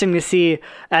very interesting to see,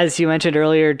 as you mentioned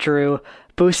earlier, Drew,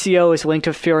 Busio is linked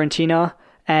to Fiorentina,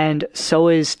 and so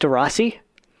is De Rossi.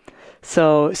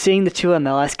 So seeing the two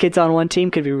MLS kids on one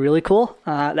team could be really cool.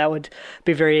 That would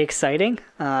be very exciting.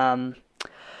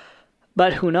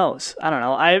 But who knows? I don't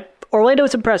know. Orlando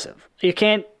is impressive. You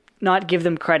can't not give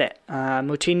them credit.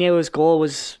 Moutinho's goal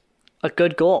was a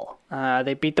good goal.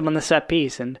 They beat them on the set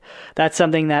piece, and that's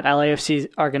something that LAFC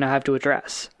are going to have to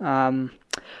address.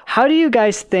 How do you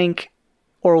guys think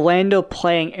Orlando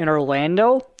playing in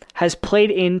Orlando has played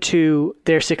into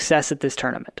their success at this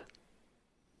tournament?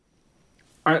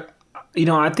 I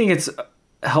think it's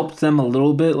helped them a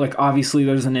little bit. Like, obviously,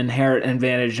 there's an inherent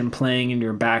advantage in playing in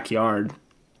your backyard.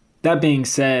 That being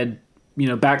said,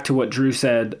 back to what Drew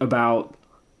said about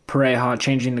Pareja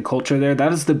changing the culture there,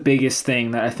 that is the biggest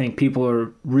thing that I think people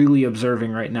are really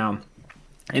observing right now.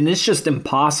 And it's just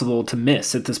impossible to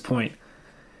miss at this point.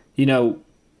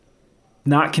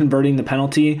 Not converting the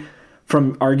penalty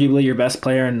from arguably your best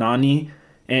player in Nani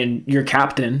and your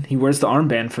captain, he wears the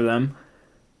armband for them.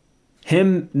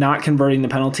 Him not converting the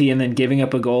penalty and then giving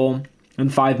up a goal in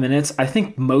 5 minutes, I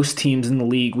think most teams in the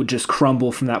league would just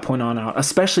crumble from that point on out,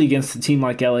 especially against a team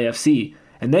like LAFC.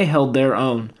 And they held their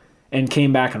own and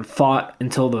came back and fought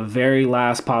until the very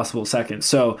last possible second.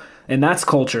 So, and that's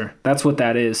culture. That's what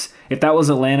that is. If that was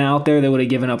Atlanta out there, they would have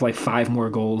given up like 5 more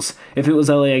goals. If it was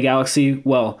LA Galaxy,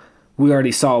 well, we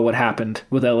already saw what happened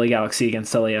with LA Galaxy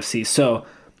against LAFC. So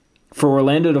for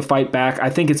Orlando to fight back, I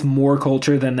think it's more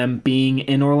culture than them being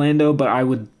in Orlando, but I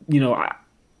would,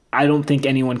 I don't think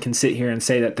anyone can sit here and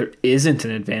say that there isn't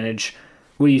an advantage.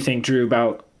 What do you think, Drew,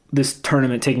 about this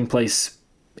tournament taking place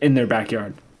in their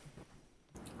backyard?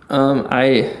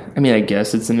 I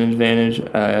guess it's an advantage.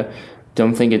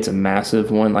 Don't think it's a massive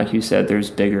one. Like you said,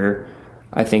 there's bigger,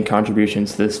 I think,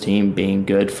 contributions to this team being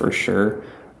good for sure.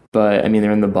 But,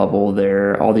 they're in the bubble.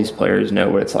 All these players know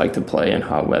what it's like to play in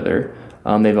hot weather.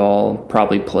 They've all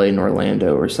probably played in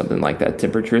Orlando or something like that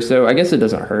temperature. So I guess it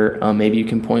doesn't hurt. Maybe you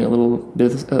can point a little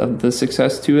bit of the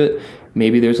success to it.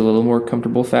 Maybe there's a little more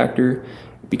comfortable factor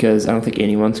because I don't think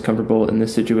anyone's comfortable in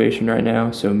this situation right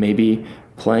now. So maybe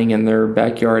playing in their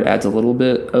backyard adds a little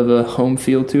bit of a home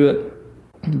feel to it.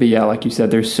 But yeah, like you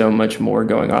said, there's so much more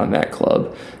going on in that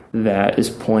club that is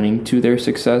pointing to their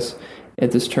success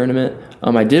at this tournament.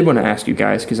 I did want to ask you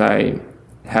guys, because I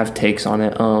have takes on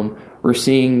it. We're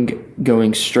seeing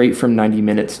going straight from 90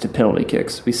 minutes to penalty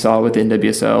kicks. We saw it with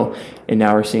NWSL, and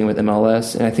now we're seeing it with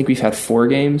MLS. And I think we've had 4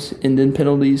 games end in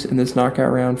penalties in this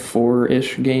knockout round,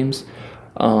 4-ish games.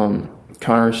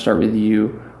 Connor, start with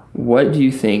you. What do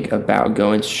you think about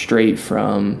going straight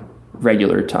from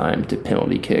regular time to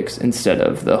penalty kicks instead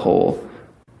of the whole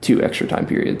 2 extra time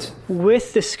periods?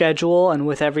 With the schedule and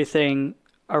with everything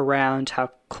around how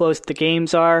close the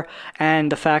games are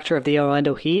and the factor of the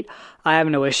Orlando Heat, I have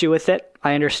no issue with it.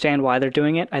 I understand why they're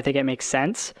doing it. I think it makes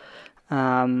sense. They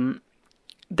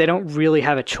don't really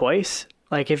have a choice.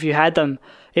 Like if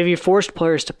you forced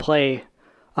players to play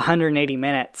 180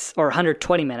 minutes or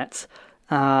 120 minutes,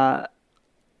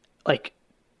 like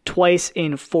twice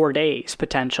in 4 days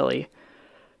potentially,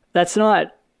 that's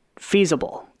not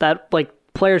feasible. That like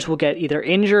players will get either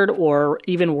injured or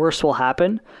even worse will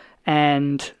happen.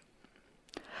 And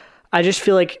I just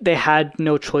feel like they had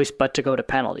no choice but to go to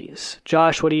penalties.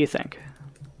 Josh, what do you think?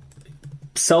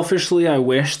 Selfishly, I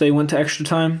wish they went to extra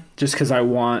time just because I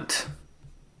want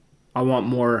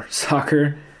more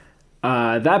soccer.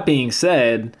 That being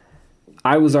said,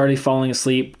 I was already falling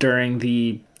asleep during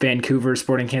the Vancouver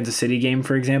Sporting Kansas City game,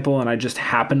 for example, and I just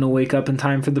happened to wake up in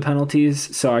time for the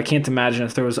penalties. So I can't imagine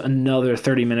if there was another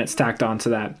 30 minutes tacked onto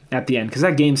that at the end, because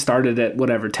that game started at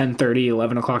 10:30,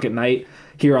 11 o'clock at night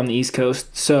here on the East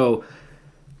Coast. So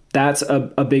that's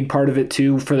a big part of it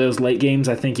too. For those late games,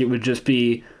 I think it would just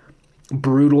be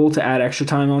brutal to add extra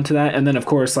time onto that. And then, of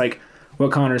course, like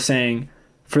what Connor's saying,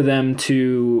 for them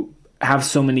to have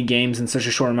so many games in such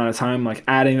a short amount of time, like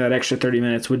adding that extra 30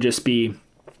 minutes would just be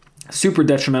super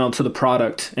detrimental to the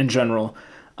product in general.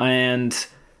 And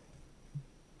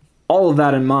all of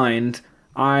that in mind,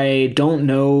 I don't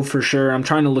know for sure. I'm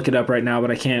trying to look it up right now,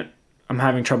 but I'm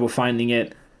having trouble finding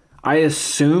it. I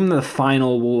assume the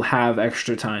final will have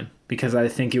extra time, because I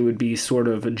think it would be sort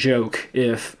of a joke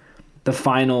if the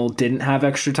final didn't have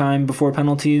extra time before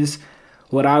penalties.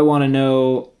 What I want to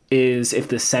know is if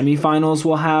the semifinals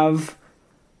will have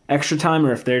extra time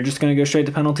or if they're just going to go straight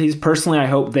to penalties. Personally, I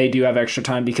hope they do have extra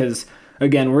time, because,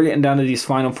 again, we're getting down to these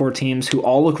final four teams who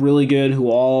all look really good, who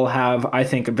all have, I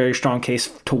think, a very strong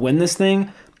case to win this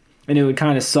thing. And it would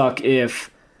kind of suck if,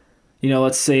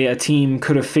 let's say a team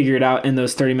could have figured out in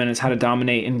those 30 minutes how to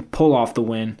dominate and pull off the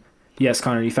win. Yes,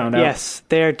 Connor, you found out? Yes,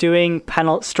 they're doing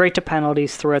straight to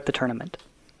penalties throughout the tournament,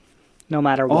 no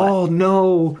matter what. Oh,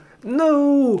 no.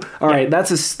 All right,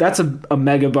 that's a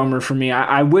mega bummer for me.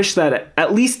 I wish that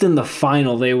at least in the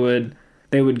final they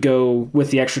would go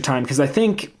with the extra time, because I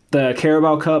think the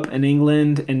Carabao Cup in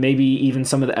England and maybe even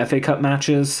some of the FA Cup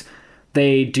matches,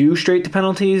 they do straight to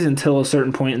penalties until a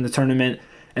certain point in the tournament,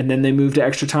 and then they move to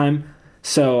extra time.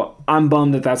 So I'm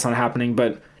bummed that that's not happening.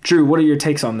 But Drew, what are your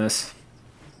takes on this?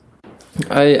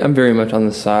 I'm very much on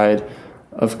the side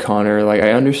of Connor. Like,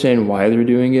 I understand why they're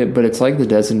doing it, but it's like the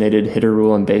designated hitter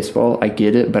rule in baseball. I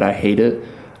get it, but I hate it.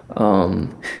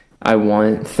 I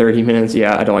want 30 minutes.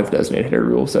 Yeah, I don't like the designated hitter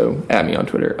rule, so at me on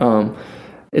Twitter.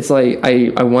 It's like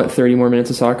I want 30 more minutes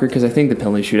of soccer, because I think the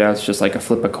penalty shootout's just like a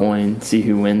flip a coin, see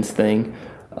who wins thing.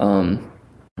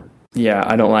 Yeah,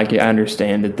 I don't like it. I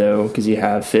understand it, though, because you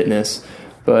have fitness.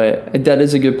 But that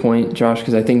is a good point, Josh,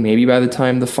 because I think maybe by the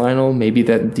time the final, maybe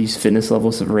that these fitness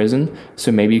levels have risen,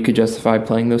 so maybe you could justify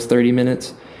playing those 30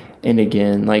 minutes. And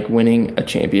again, like, winning a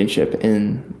championship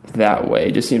in that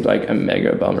way just seems like a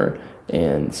mega bummer.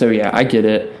 And so, yeah, I get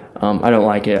it. I don't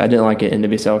like it. I didn't like it in the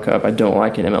WSL Cup. I don't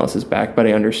like it in MLS is back, but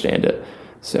I understand it.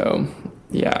 So,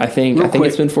 yeah, I think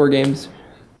it's been 4 games.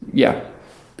 Yeah.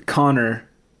 Connor,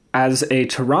 as a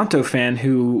Toronto fan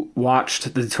who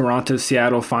watched the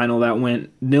Toronto-Seattle final that went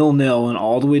 0-0 and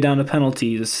all the way down to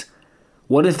penalties,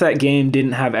 what if that game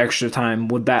didn't have extra time?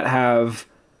 Would that have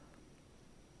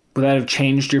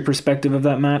changed your perspective of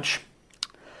that match?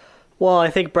 Well, I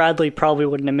think Bradley probably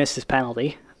wouldn't have missed his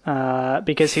penalty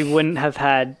because he wouldn't have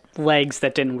had legs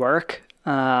that didn't work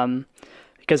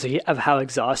because of how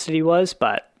exhausted he was.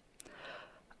 But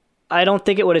I don't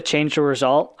think it would have changed the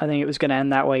result. I think it was going to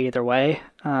end that way either way.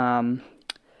 And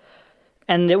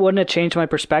it wouldn't have changed my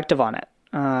perspective on it.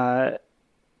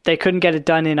 They couldn't get it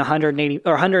done in 180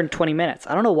 or 120 minutes.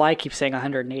 I don't know why I keep saying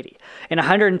 180. In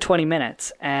 120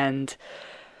 minutes, and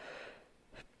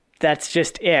that's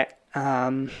just it.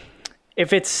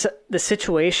 If it's the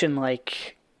situation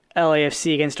like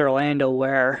LAFC against Orlando,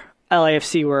 where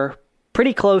LAFC were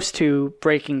pretty close to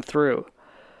breaking through,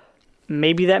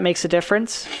 maybe that makes a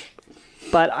difference.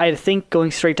 But I think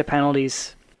going straight to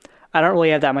penalties, I don't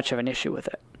really have that much of an issue with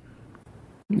it.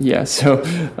 Yeah, so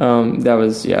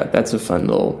that's a fun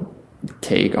little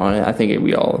take on it. I think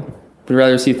we all would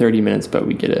rather see 30 minutes, but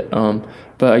we get it.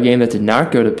 But a game that did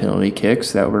not go to penalty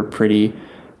kicks that were pretty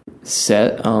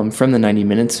set from the 90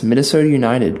 minutes, Minnesota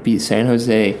United beat San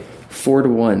Jose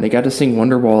 4-1. They got to sing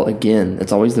Wonderwall again.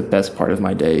 It's always the best part of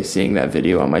my day, seeing that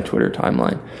video on my Twitter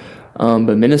timeline.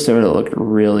 But Minnesota looked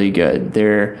really good.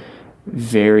 They're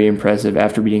very impressive.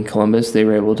 After beating Columbus, they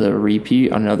were able to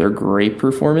repeat on another great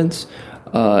performance.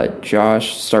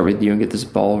 Josh, start with you and get this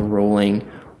ball rolling.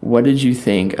 What did you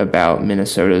think about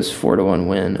Minnesota's 4-1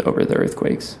 win over the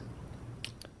Earthquakes?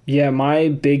 Yeah, my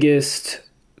biggest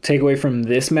takeaway from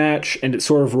this match, and it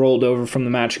sort of rolled over from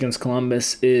the match against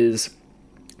Columbus, is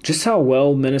just how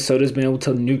well Minnesota's been able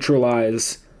to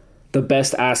neutralize the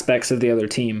best aspects of the other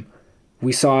team.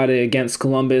 We saw it against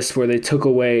Columbus where they took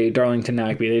away Darlington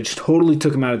Nagbe. They just totally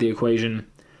took him out of the equation.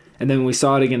 And then we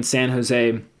saw it against San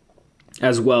Jose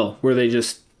as well, where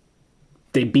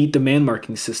they beat the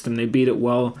man-marking system. They beat it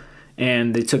well,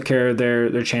 and they took care of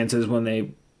their chances when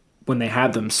they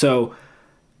had them. So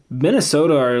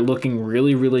Minnesota are looking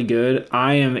really, really good.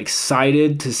 I am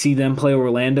excited to see them play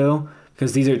Orlando,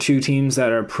 because these are two teams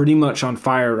that are pretty much on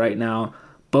fire right now,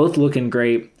 both looking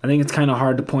great. I think it's kind of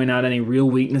hard to point out any real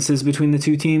weaknesses between the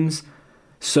two teams.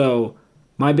 So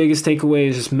my biggest takeaway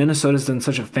is just Minnesota's done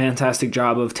such a fantastic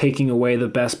job of taking away the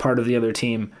best part of the other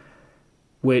team,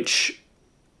 which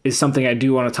is something I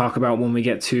do want to talk about when we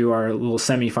get to our little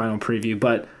semifinal preview.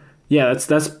 But yeah,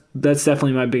 that's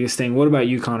definitely my biggest thing. What about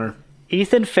you, Connor?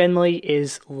 Ethan Finley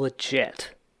is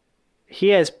legit. He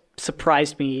has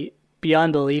surprised me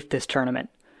beyond belief this tournament.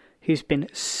 He's been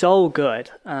so good.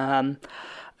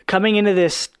 Coming into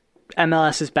this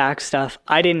MLS's back stuff,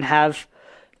 I didn't have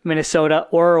Minnesota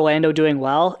or Orlando doing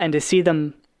well, and to see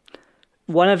them,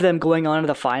 one of them going on to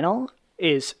the final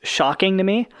is shocking to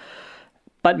me.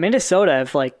 But Minnesota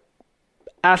have,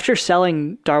 after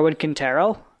selling Darwin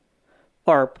Quintero,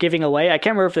 or giving away, I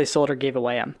can't remember if they sold or gave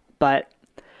away him, but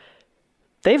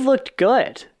they've looked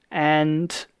good.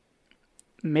 And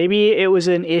maybe it was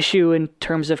an issue in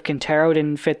terms of Quintero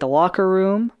didn't fit the locker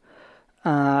room.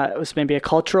 It was maybe a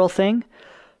cultural thing.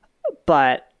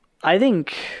 But I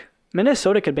think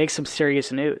Minnesota could make some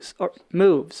serious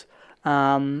moves.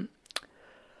 I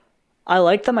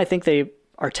like them. I think they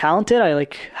are talented. I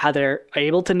like how they're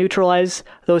able to neutralize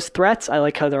those threats. I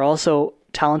like how they're also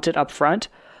talented up front.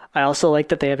 I also like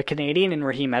that they have a Canadian in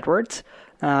Raheem Edwards.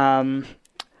 Yeah,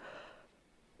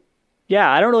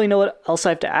 I don't really know what else I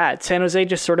have to add. San Jose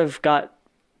just sort of got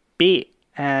beat,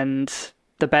 and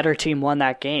the better team won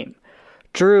that game.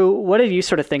 Drew, what did you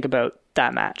sort of think about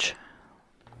that match?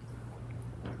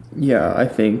 Yeah, I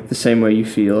think the same way you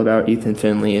feel about Ethan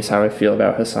Finley is how I feel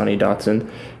about Hassani Dotson.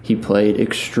 He played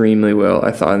extremely well,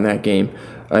 I thought, in that game.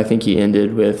 I think he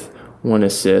ended with 1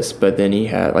 assist, but then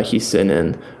he sent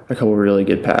in a couple really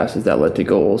good passes that led to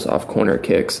goals off corner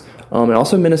kicks. And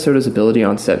also Minnesota's ability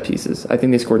on set pieces. I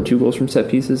think they scored 2 goals from set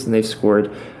pieces, and they've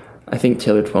scored, I think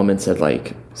Taylor Twellman said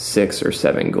 6 or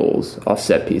 7 goals off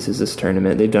set pieces this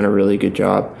tournament. They've done a really good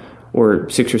job, or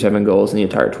 6 or 7 goals in the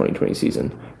entire 2020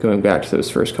 season, going back to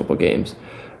those first couple games.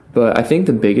 But I think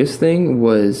the biggest thing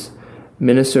was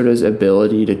Minnesota's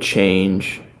ability to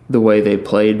change the way they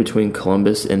played between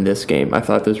Columbus and this game. I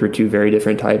thought those were 2 very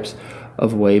different types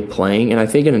of way playing, and I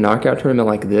think in a knockout tournament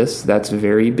like this, that's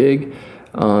very big.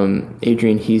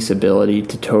 Adrian Heath's ability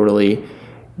to totally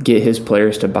get his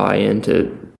players to buy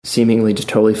into seemingly just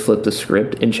totally flip the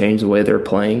script and change the way they're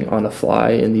playing on the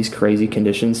fly in these crazy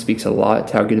conditions speaks a lot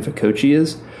to how good of a coach he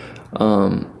is.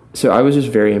 So I was just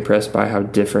very impressed by how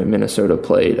different Minnesota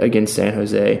played against San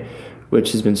Jose,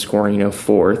 which has been scoring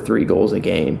 4 or 3 goals a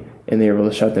game, and they were able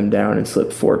to shut them down and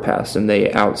slip 4 past them.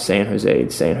 They out San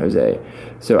Jose.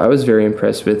 So I was very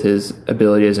impressed with his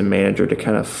ability as a manager to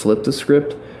kind of flip the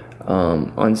script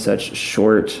on such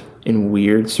short and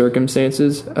weird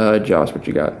circumstances. Josh, what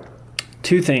you got?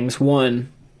 2 things.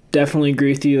 One, definitely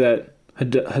agree with you that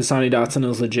Hassani Dotson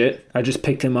is legit. I just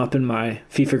picked him up in my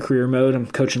FIFA career mode. I'm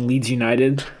coaching Leeds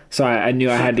United, so I knew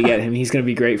I had to get him. He's going to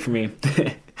be great for me.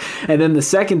 And then the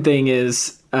second thing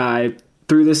is, I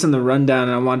threw this in the rundown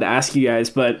and I wanted to ask you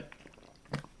guys, but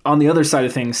on the other side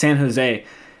of things, San Jose,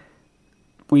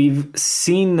 we've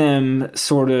seen them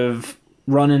sort of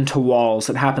run into walls.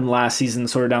 It happened last season,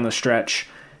 sort of down the stretch.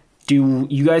 Do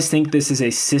you guys think this is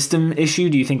a system issue?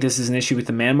 Do you think this is an issue with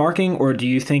the man marking, or do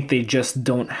you think they just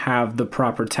don't have the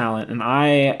proper talent? And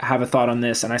I have a thought on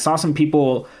this, and I saw some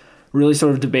people really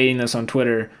sort of debating this on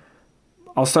Twitter.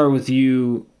 I'll start with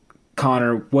you,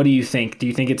 Connor. What do you think? Do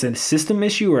you think it's a system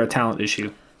issue or a talent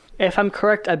issue? If I'm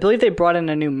correct, I believe they brought in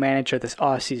a new manager this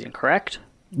offseason, correct?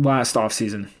 Last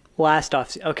offseason.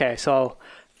 Okay, so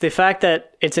the fact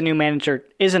that it's a new manager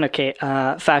isn't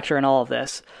a factor in all of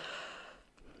this.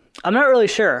 I'm not really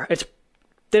sure.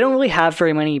 They don't really have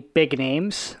very many big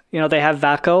names. They have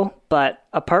Vacco, but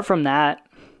apart from that,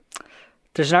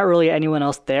 there's not really anyone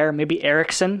else there. Maybe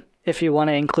Eriksson, if you want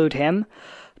to include him.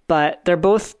 But they're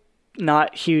both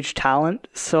not huge talent,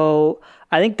 so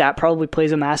I think that probably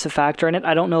plays a massive factor in it.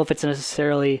 I don't know if it's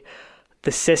necessarily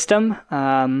the system.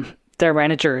 Their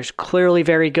manager is clearly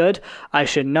very good. I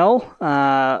should know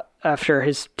after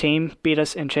his team beat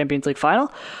us in Champions League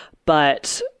final.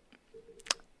 But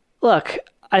look,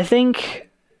 I think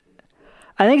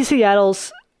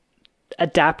Seattle's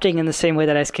adapting in the same way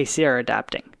that SKC are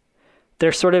adapting.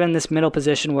 They're sort of in this middle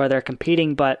position where they're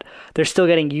competing, but they're still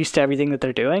getting used to everything that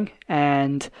they're doing.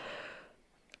 And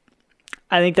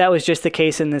I think that was just the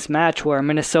case in this match where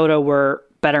Minnesota were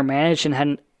better managed and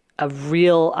had a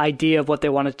real idea of what they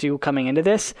wanted to do coming into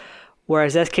this,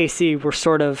 whereas SKC were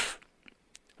sort of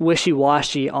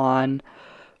wishy-washy on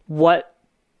what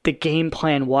the game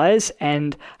plan was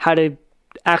and how to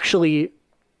actually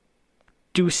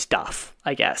do stuff,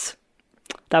 I guess.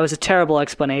 That was a terrible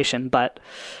explanation, but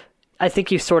I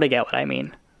think you sort of get what I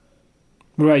mean.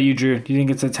 What about you, Drew? Do you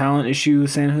think it's a talent issue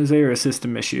with San Jose or a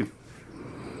system issue?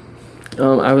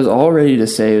 I was all ready to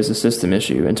say it was a system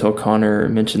issue until Connor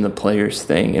mentioned the players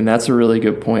thing, and that's a really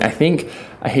good point. I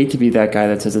hate to be that guy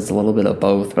that says it's a little bit of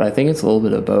both, but I think it's a little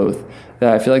bit of both.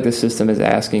 That I feel like the system is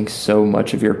asking so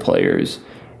much of your players,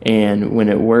 and when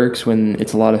it works, when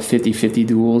it's a lot of 50-50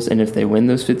 duels, and if they win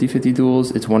those 50-50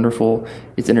 duels, it's wonderful.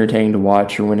 It's entertaining to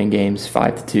watch. You're winning games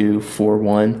 5-2,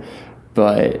 4-1,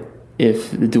 but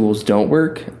if the duels don't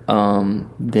work,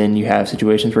 then you have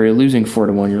situations where you're losing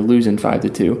 4-1, you're losing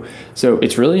 5-2. So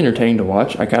it's really entertaining to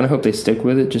watch. I kind of hope they stick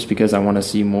with it just because I want to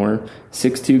see more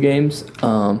 6-2 games.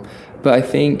 But I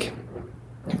think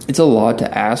it's a lot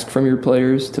to ask from your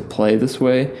players to play this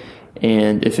way.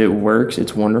 And if it works,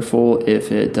 it's wonderful.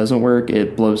 If it doesn't work,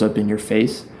 it blows up in your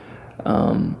face.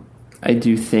 I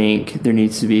do think there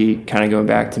needs to be, kind of going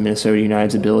back to Minnesota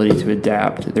United's ability to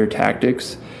adapt their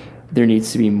tactics, there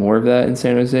needs to be more of that in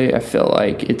San Jose. I feel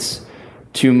like it's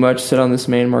too much set on this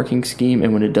man marking scheme,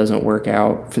 and when it doesn't work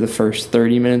out for the first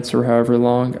 30 minutes or however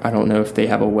long, I don't know if they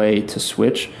have a way to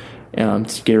switch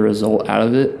to get a result out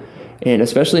of it. And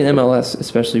especially in MLS,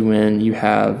 especially when you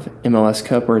have MLS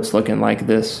Cup where it's looking like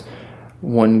this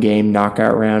one game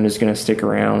knockout round is going to stick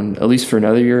around at least for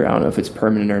another year. I don't know if it's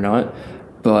permanent or not,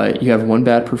 but you have one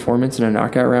bad performance in a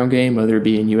knockout round game, whether it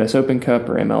be in US Open Cup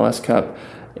or MLS Cup,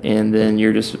 and then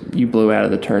you blow out of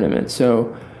the tournament.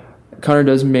 So Connor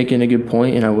does make a good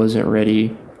point, and I wasn't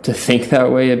ready to think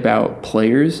that way about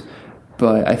players,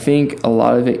 but I think a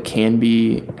lot of it can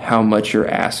be how much you're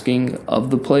asking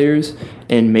of the players,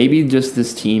 and maybe just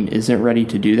this team isn't ready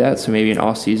to do that, so maybe an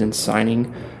off-season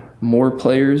signing more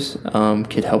players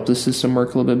could help the system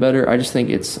work a little bit better. I just think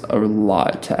it's a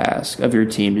lot to ask of your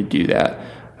team to do that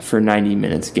for 90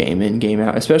 minutes game in, game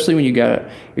out, especially when you're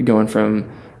going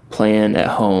from playing at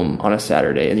home on a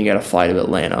Saturday and you got to fly to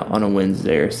Atlanta on a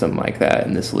Wednesday or something like that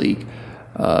in this league.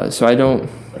 So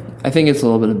I think it's a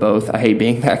little bit of both. I hate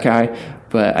being that guy,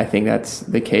 but I think that's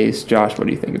the case. Josh, what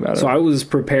do you think about it? So I was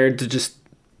prepared to just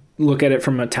look at it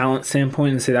from a talent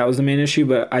standpoint and say that was the main issue,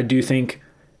 but I do think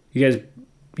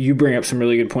you bring up some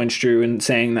really good points, Drew, in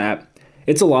saying that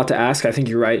it's a lot to ask. I think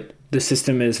you're right. The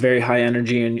system is very high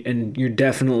energy, and you're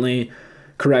definitely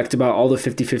correct about all the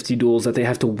 50-50 duels that they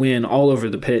have to win all over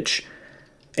the pitch.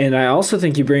 And I also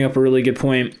think you bring up a really good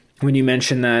point when you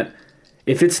mention that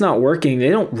if it's not working, they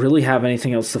don't really have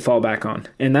anything else to fall back on.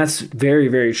 And that's very,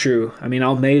 very true. I mean,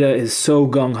 Almeida is so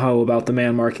gung-ho about the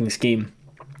man-marking scheme,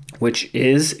 which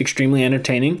is extremely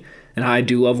entertaining, and I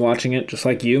do love watching it, just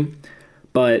like you.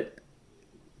 But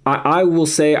I will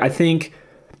say, I think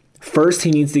first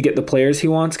he needs to get the players he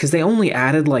wants, because they only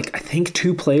added, I think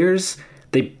 2 players.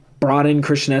 They brought in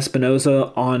Christian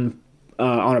Espinoza on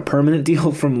a permanent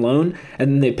deal from loan,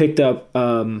 and then they picked up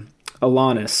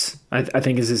Alanis, I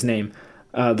think is his name,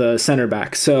 the center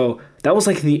back. So that was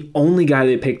the only guy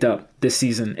they picked up this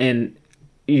season. And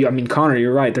Connor,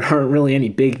 you're right. There aren't really any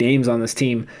big names on this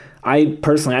team. I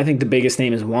think the biggest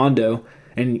name is Wando,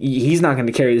 and he's not going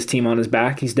to carry this team on his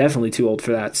back. He's definitely too old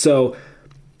for that. So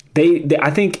I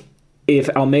think if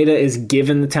Almeida is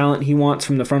given the talent he wants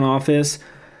from the front office,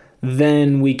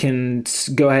 then we can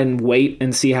go ahead and wait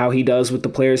and see how he does with the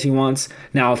players he wants.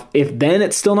 Now, if then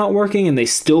it's still not working and they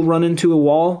still run into a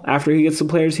wall after he gets the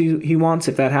players he wants,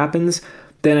 if that happens,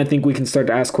 then I think we can start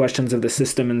to ask questions of the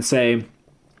system and say,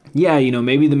 yeah,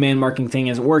 maybe the man-marking thing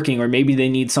isn't working, or maybe they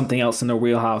need something else in their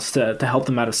wheelhouse to help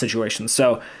them out of situations.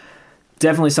 So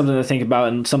definitely something to think about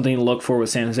and something to look for with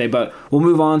San Jose. But we'll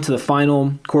move on to the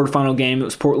quarterfinal game. It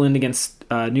was Portland against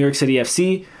New York City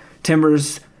FC.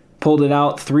 Timbers pulled it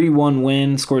out, 3-1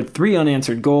 win, scored 3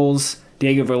 unanswered goals.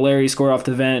 Diego Valeri scored off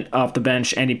the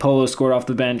bench. Andy Polo scored off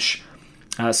the bench.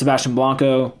 Sebastian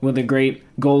Blanco with a great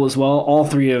goal as well. All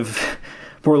 3 of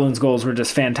Portland's goals were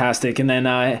just fantastic. And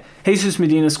then Jesus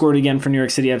Medina scored again for New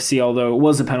York City FC, although it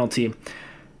was a penalty.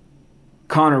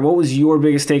 Connor, what was your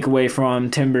biggest takeaway from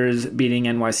Timbers beating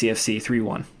NYCFC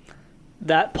 3-1?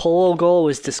 That Polo goal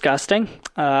was disgusting.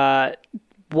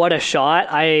 What a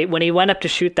shot. When he went up to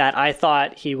shoot that, I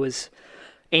thought he was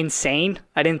insane.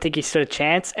 I didn't think he stood a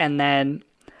chance, and then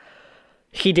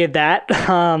he did that.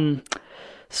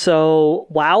 So,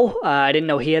 wow. I didn't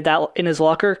know he had that in his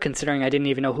locker, considering I didn't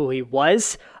even know who he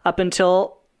was up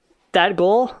until that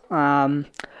goal.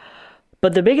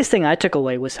 But the biggest thing I took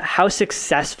away was how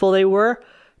successful they were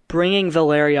bringing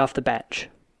Valeri off the bench.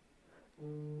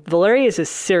 Valeri is a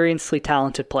seriously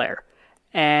talented player,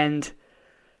 and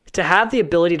to have the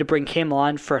ability to bring him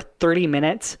on for 30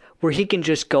 minutes where he can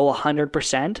just go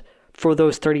 100% for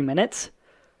those 30 minutes,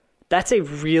 that's a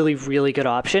really, really good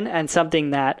option, and something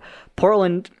that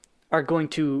Portland are going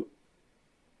to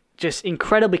just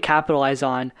incredibly capitalize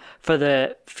on for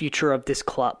the future of this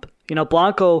club.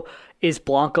 Blanco is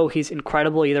Blanco. He's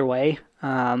incredible either way.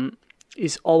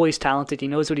 He's always talented. He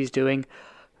knows what he's doing.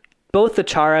 Both the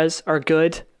Charas are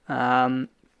good.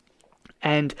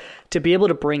 And to be able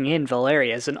to bring in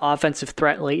Valeri as an offensive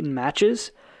threat late in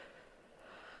matches,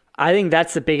 I think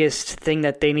that's the biggest thing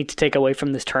that they need to take away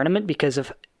from this tournament because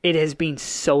of it has been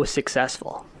so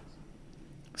successful.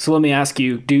 So let me ask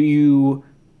you, do you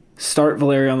start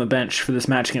Valeri on the bench for this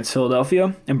match against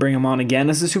Philadelphia and bring him on again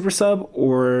as a super sub,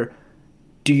 or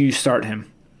do you start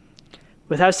him?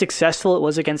 With how successful it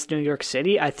was against New York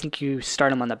City, I think you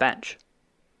start him on the bench.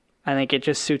 I think it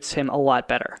just suits him a lot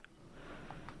better.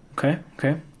 Okay.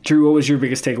 Drew, what was your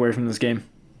biggest takeaway from this game?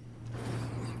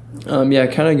 Kind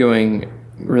of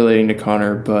relating to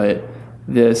Connor, but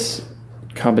this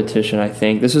competition, I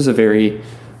think, this was a very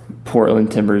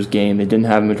Portland Timbers game. They didn't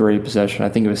have a majority of possession. I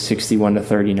think it was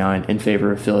 61-39 in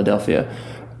favor of Philadelphia.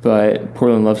 But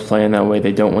Portland loves playing that way.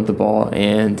 They don't want the ball,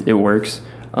 and it works.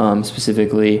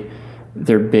 Specifically,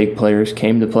 their big players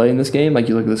came to play in this game. Like,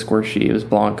 you look at the score sheet, it was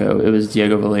Blanco, it was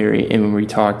Diego Valeri, and when we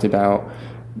talked about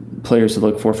players to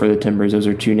look for the Timbers, those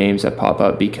are two names that pop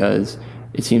up because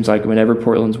it seems like whenever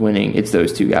Portland's winning, it's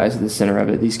those two guys at the center of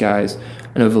it. These guys,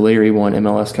 I know Valeri won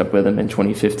MLS Cup with them in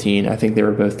 2015. I think they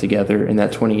were both together in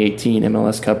that 2018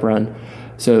 MLS Cup run.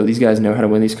 So these guys know how to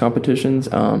win these competitions.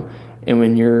 And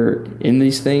when you're in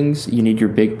these things, you need your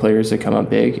big players to come up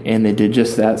big, and they did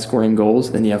just that, scoring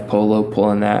goals. Then you have Polo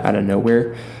pulling that out of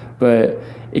nowhere. But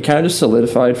it kind of just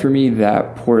solidified for me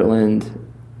that Portland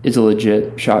is a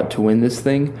legit shot to win this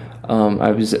thing.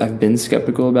 I've been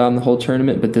skeptical about in the whole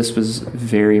tournament, but this was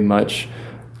very much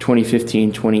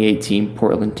 2015, 2018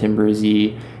 Portland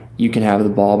Timbers-y. You can have the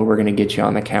ball, but we're going to get you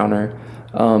on the counter.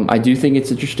 I do think it's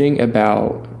interesting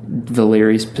about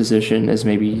Valeri's position as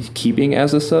maybe keeping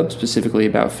as a sub, specifically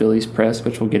about Philly's press,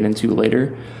 which we'll get into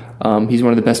later. He's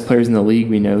one of the best players in the league.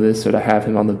 We know this, so to have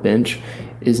him on the bench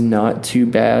is not too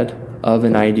bad of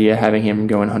an idea, having him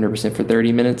going 100% for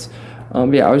 30 minutes. I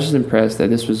was just impressed that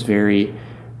this was very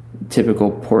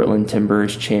typical Portland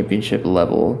Timbers championship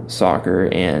level soccer.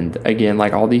 And again,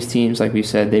 like all these teams, like we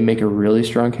said, they make a really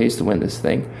strong case to win this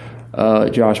thing.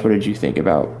 Josh, what did you think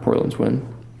about Portland's win?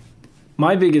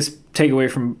 My biggest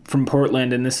takeaway from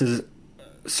Portland, and this is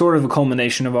sort of a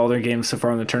culmination of all their games so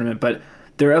far in the tournament, but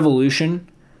their evolution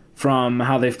from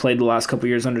how they've played the last couple of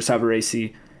years under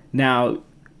Savarese. Now,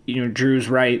 Drew's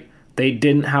right. They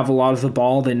didn't have a lot of the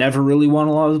ball. They never really won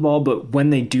a lot of the ball, but when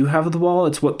they do have the ball,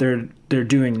 it's what they're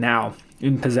doing now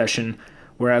in possession.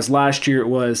 Whereas last year it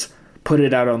was put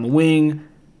it out on the wing,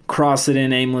 cross it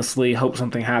in aimlessly, hope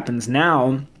something happens.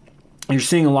 Now you're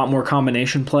seeing a lot more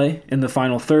combination play in the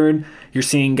final third. You're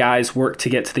seeing guys work to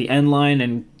get to the end line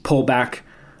and pull back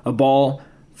a ball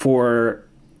for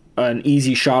an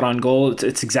easy shot on goal.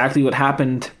 It's exactly what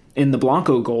happened in the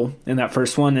Blanco goal in that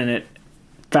first one, and it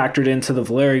factored into the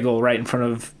Valeri goal right in front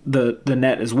of the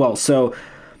net as well. So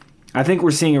I think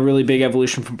we're seeing a really big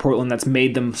evolution from Portland that's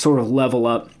made them sort of level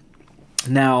up.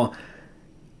 Now,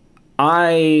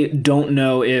 I don't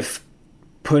know if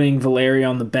putting Valeri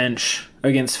on the bench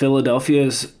against Philadelphia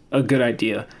is a good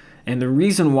idea. And the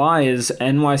reason why is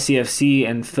NYCFC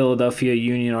and Philadelphia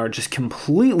Union are just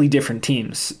completely different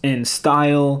teams in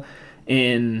style,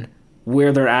 in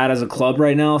where they're at as a club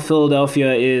right now.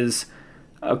 Philadelphia is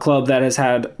a club that has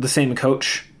had the same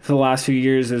coach for the last few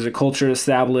years. There's a culture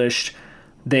established.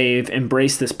 They've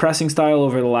embraced this pressing style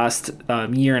over the last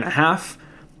year and a half,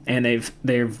 and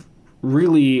they've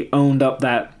really owned up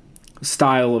that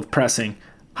style of pressing,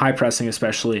 high pressing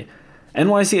especially.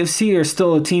 NYCFC are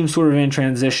still a team sort of in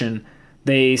transition.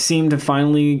 They seem to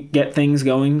finally get things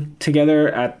going together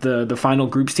at the final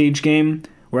group stage game,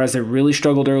 whereas they really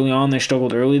struggled early on. They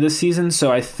struggled early this season,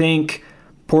 so I think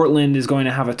Portland is going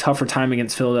to have a tougher time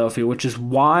against Philadelphia, which is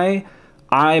why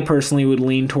I personally would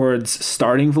lean towards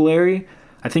starting Valeri.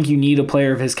 I think you need a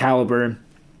player of his caliber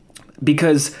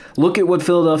because look at what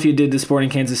Philadelphia did to Sporting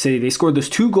Kansas City. They scored those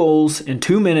 2 goals in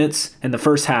 2 minutes in the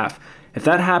first half. If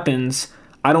that happens,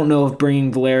 I don't know if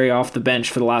bringing Valeri off the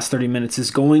bench for the last 30 minutes is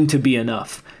going to be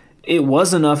enough. It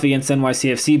was enough against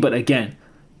NYCFC, but again,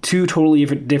 2 totally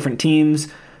different teams.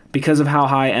 Because of how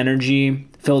high energy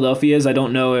Philadelphia is, I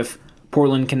don't know if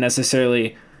Portland can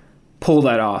necessarily pull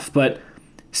that off. But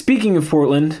speaking of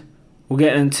Portland, we'll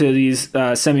get into these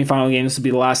semifinal games. This will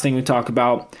be the last thing we talk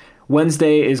about.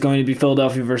 Wednesday is going to be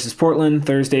Philadelphia versus Portland.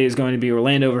 Thursday is going to be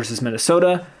Orlando versus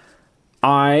Minnesota.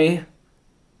 I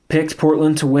picked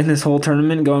Portland to win this whole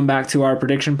tournament going back to our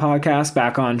prediction podcast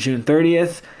back on June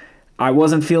 30th. I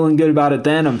wasn't feeling good about it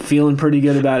then. I'm feeling pretty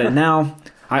good about it now.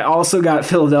 I also got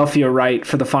Philadelphia right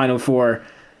for the Final Four.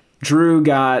 Drew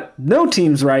got no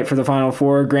teams right for the Final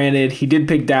Four. Granted, he did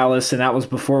pick Dallas, and that was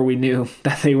before we knew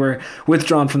that they were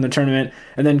withdrawn from the tournament.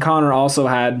 And then Connor also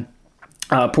had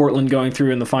Portland going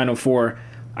through in the Final Four.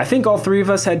 I think all three of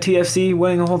us had TFC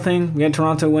winning the whole thing. We had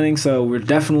Toronto winning, so we're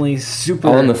definitely super...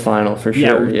 All in the final, for sure.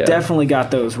 Yeah, we definitely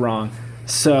got those wrong.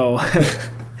 So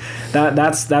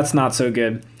that's not so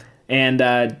good.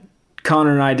 And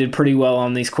Connor and I did pretty well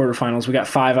on these quarterfinals. We got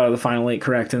 5 out of the final 8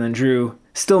 correct, and then Drew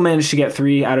still managed to get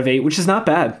 3 out of 8, which is not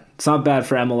bad. It's not bad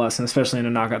for MLS, and especially in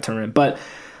a knockout tournament. But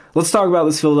let's talk about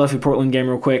this Philadelphia-Portland game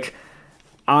real quick.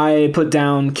 I put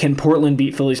down, can Portland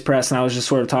beat Philly's press, and I was just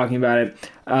sort of talking about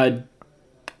it.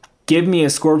 Give me a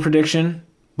score prediction,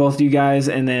 both of you guys,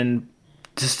 and then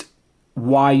just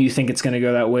why you think it's going to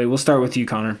go that way. We'll start with you,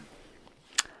 Connor.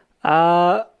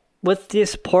 With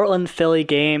this Portland-Philly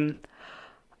game,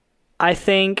 I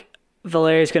think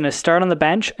Valeri's going to start on the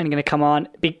bench and going to come on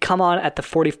at the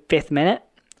 45th minute.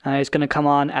 He's going to come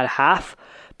on at half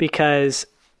because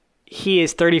he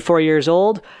is 34 years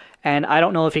old, and I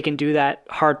don't know if he can do that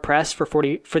hard press for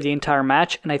the entire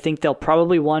match. And I think they'll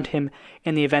probably want him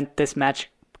in the event this match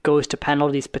goes to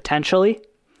penalties potentially.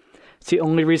 It's the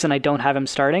only reason I don't have him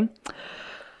starting.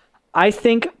 I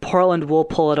think Portland will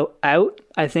pull it out.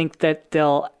 I think that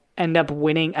they'll end up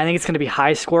winning. I think it's going to be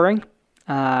high scoring.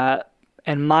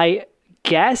 And my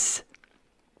guess,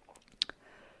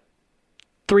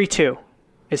 3-2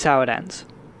 is how it ends.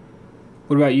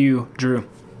 What about you, Drew?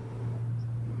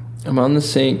 I'm on the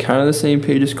same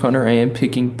page as Connor. I am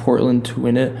picking Portland to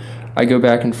win it. I go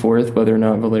back and forth whether or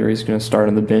not Valeri is going to start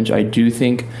on the bench. I do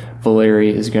think Valeri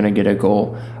is going to get a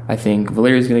goal. I think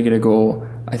Valeri is going to get a goal.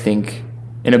 I think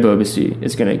Inabobasi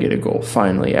is going to get a goal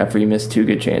finally after he missed 2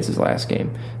 good chances last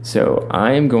game. So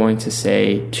I am going to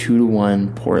say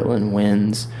 2-1 Portland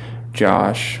wins.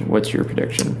 Josh, what's your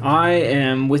prediction? I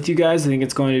am with you guys. I think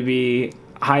it's going to be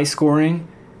high scoring.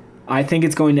 I think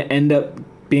it's going to end up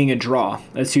being a draw,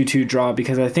 a 2-2 draw,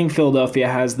 because I think Philadelphia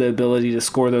has the ability to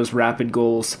score those rapid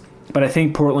goals. But I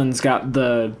think Portland's got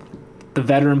the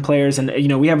veteran players, and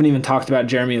we haven't even talked about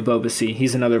Jeremy Abobasi.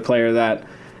 He's another player that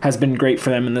has been great for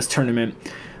them in this tournament.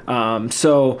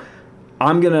 So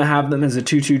I'm going to have them as a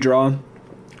 2-2 draw.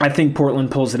 I think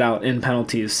Portland pulls it out in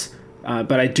penalties,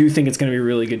 but I do think it's going to be a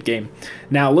really good game.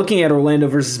 Now, looking at Orlando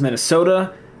versus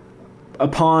Minnesota,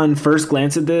 upon first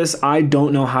glance at this, I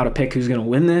don't know how to pick who's going to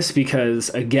win this because,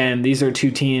 again, these are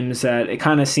two teams that it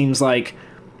kind of seems like,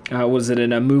 was it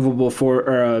an immovable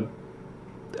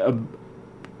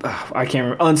I can't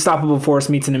remember. Unstoppable force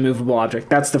meets an immovable object.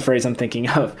 That's the phrase I'm thinking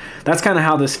of. That's kind of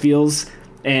how this feels,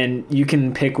 and you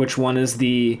can pick which one is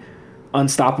the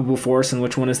unstoppable force and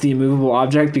which one is the immovable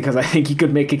object because I think you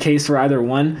could make a case for either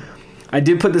one. I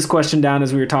did put this question down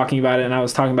as we were talking about it, and I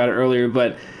was talking about it earlier,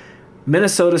 but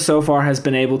Minnesota so far has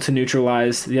been able to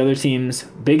neutralize the other team's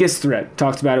biggest threat.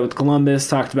 Talked about it with Columbus,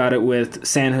 talked about it with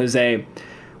San Jose.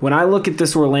 When I look at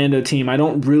this Orlando team, I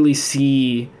don't really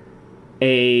see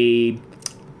a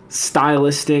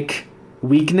stylistic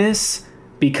weakness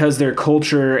because their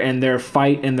culture and their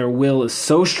fight and their will is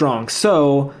so strong.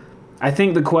 So I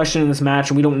think the question in this match,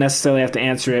 and we don't necessarily have to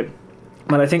answer it,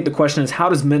 but I think the question is, how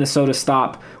does Minnesota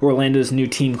stop Orlando's new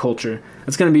team culture?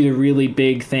 That's going to be a really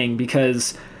big thing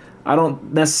because I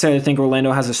don't necessarily think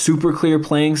Orlando has a super clear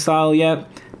playing style yet,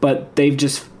 but they've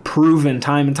just proven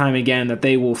time and time again that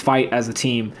they will fight as a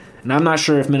team. And I'm not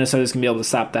sure if Minnesota's going to be able to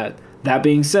stop that. That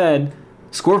being said,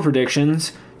 score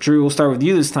predictions. Drew, we'll start with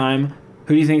you this time.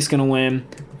 Who do you think is going to win,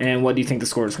 and what do you think the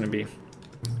score is going to be?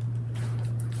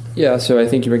 Yeah, so I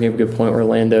think you bring up a good point.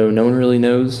 Orlando, no one really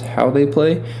knows how they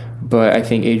play, but I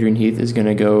think Adrian Heath is going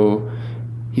to go.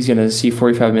 He's going to see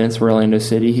 45 minutes for Orlando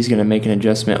City. He's going to make an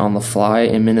adjustment on the fly,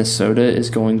 and Minnesota is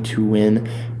going to win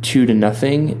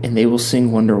 2-0, and they will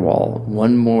sing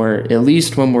Wonderwall at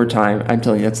least one more time. I'm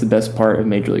telling you, that's the best part of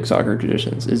Major League Soccer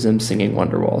traditions, is them singing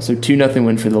Wonderwall. So 2-0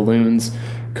 win for the Loons.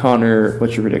 Connor,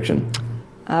 what's your prediction?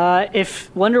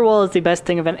 If Wonderwall is the best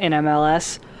thing in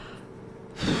MLS,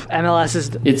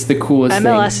 It's the coolest thing.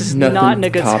 MLS is not in a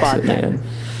good spot there. Man.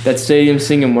 That stadium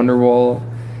singing Wonderwall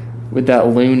with that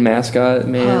loon mascot,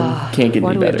 man, can't get any better.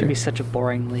 Why do we have to be such a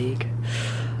boring league?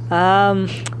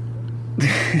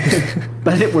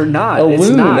 But we're not. A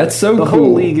loon, that's so cool. The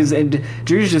whole league is... And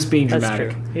Drew's just being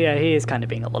dramatic. That's true. Yeah, he is kind of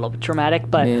being a little bit dramatic,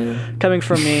 but coming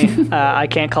from me, I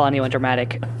can't call anyone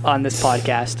dramatic on this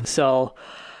podcast. So,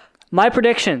 my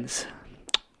predictions.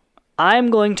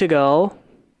 I'm going to go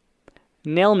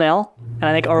 0-0, and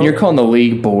I think you're calling the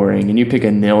league boring, and you pick a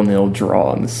 0-0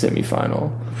 draw in the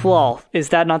semifinal. Well, is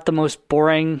that not the most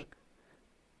boring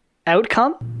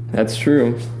outcome? That's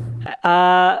true.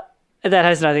 That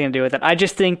has nothing to do with it. I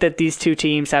just think that these two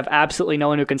teams have absolutely no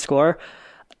one who can score.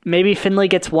 Maybe Finley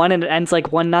gets one and it ends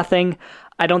like 1-0.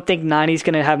 I don't think Nani's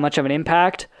going to have much of an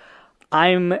impact.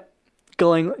 I'm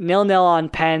going 0-0 on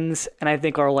Pens, and I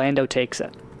think Orlando takes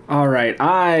it. All right,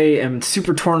 I am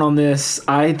super torn on this.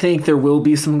 I think there will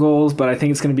be some goals, but I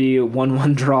think it's going to be a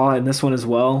 1-1 draw in this one as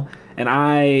well. And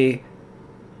I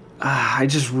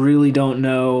just really don't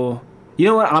know. You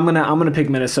know what? I'm gonna pick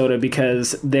Minnesota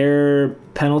because their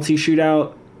penalty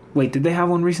shootout. Wait, did they have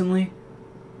one recently?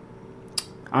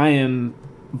 I am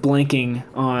blanking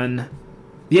on.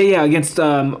 Yeah, against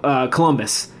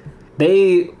Columbus.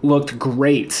 They looked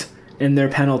great in their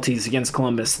penalties against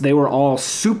Columbus. They were all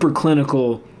super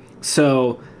clinical.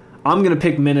 So I'm going to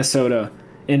pick Minnesota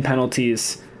in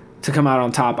penalties to come out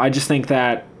on top. I just think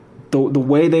that the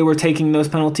way they were taking those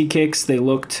penalty kicks, they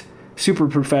looked super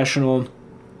professional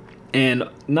and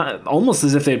not almost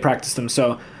as if they had practiced them.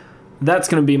 So that's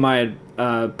going to be my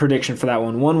prediction for that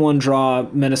one. 1-1 draw,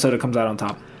 Minnesota comes out on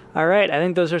top. All right, I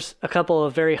think those are a couple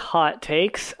of very hot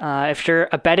takes. If you're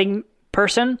a betting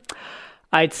person,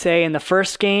 I'd say in the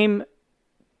first game,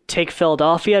 take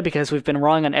Philadelphia because we've been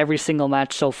wrong on every single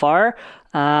match so far.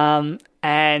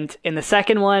 And in the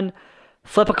second one,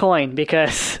 flip a coin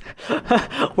because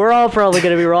we're all probably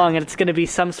going to be wrong and it's going to be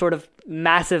some sort of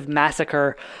massive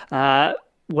massacre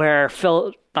where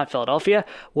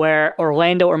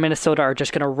Orlando or Minnesota are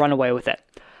just going to run away with it.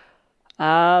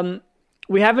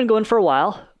 We have been going for a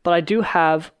while, but I do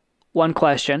have one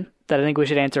question that I think we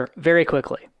should answer very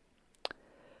quickly.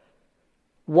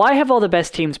 Why have all the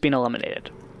best teams been eliminated?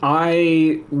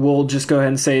 I will just go ahead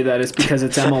and say that it's because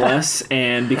it's MLS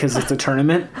and because it's a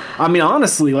tournament. I mean,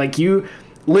 honestly, you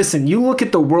look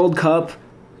at the World Cup,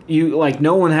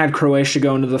 no one had Croatia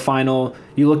go into the final.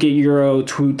 You look at Euro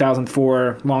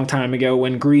 2004, long time ago,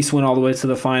 when Greece went all the way to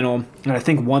the final and I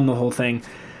think won the whole thing.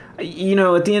 At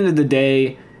the end of the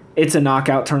day, it's a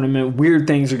knockout tournament. Weird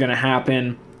things are going to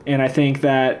happen. And I think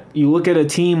that you look at a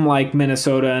team like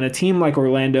Minnesota and a team like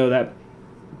Orlando that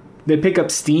they pick up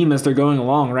steam as they're going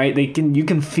along, right? You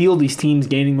can feel these teams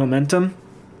gaining momentum.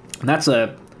 And that's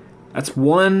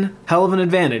one hell of an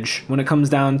advantage when it comes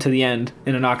down to the end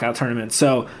in a knockout tournament.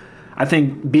 So I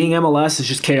think being MLS is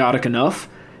just chaotic enough.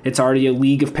 It's already a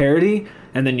league of parity,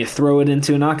 and then you throw it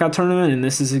into a knockout tournament, and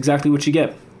this is exactly what you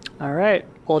get. All right.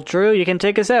 Well, Drew, you can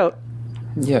take us out.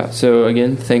 Yeah, so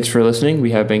again, thanks for listening.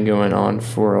 We have been going on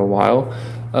for a while.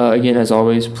 Again, as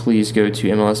always, please go to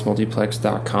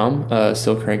MLSmultiplex.com.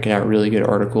 Still cranking out really good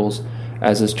articles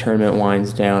as this tournament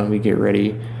winds down. We get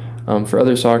ready for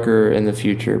other soccer in the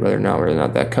future, whether or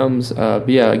not that comes. But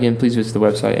yeah, again, please visit the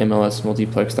website,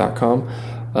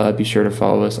 MLSmultiplex.com. Be sure to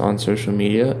follow us on social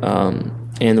media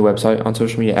and the website on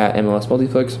social media at MLS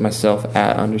Multiplex, myself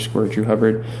at _Drew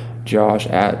Hubbard, Josh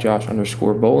at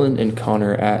Josh_Boland, and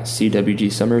Connor at CWG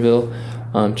Somerville.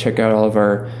 Check out all of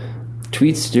our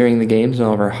tweets during the games and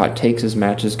all of our hot takes as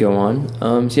matches go on.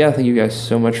 So yeah, thank you guys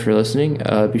so much for listening.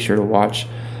 Be sure to watch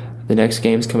the next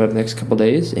games coming up the next couple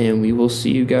days, and we will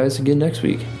see you guys again next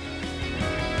week.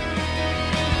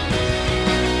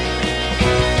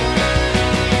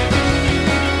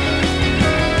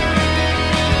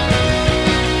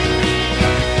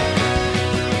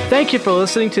 Thank you for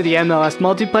listening to the MLS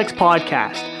Multiplex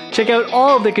podcast. Check out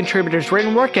all of the contributors'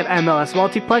 written work at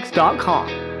MLSmultiplex.com.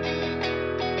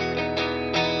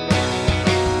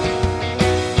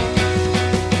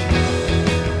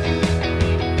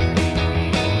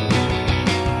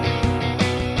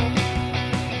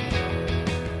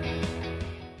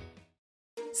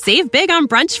 Save big on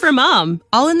brunch for mom,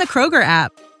 all in the Kroger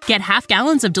app. Get half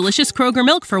gallons of delicious Kroger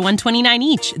milk for $1.29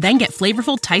 each. Then get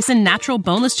flavorful Tyson natural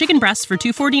boneless chicken breasts for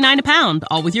 $2.49 a pound,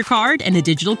 all with your card and a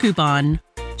digital coupon.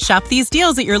 Shop these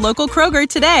deals at your local Kroger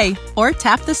today, or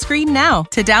tap the screen now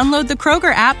to download the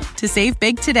Kroger app to save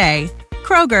big today.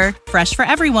 Kroger, fresh for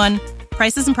everyone.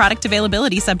 Prices and product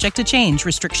availability subject to change.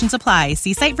 Restrictions apply.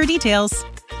 See site for details.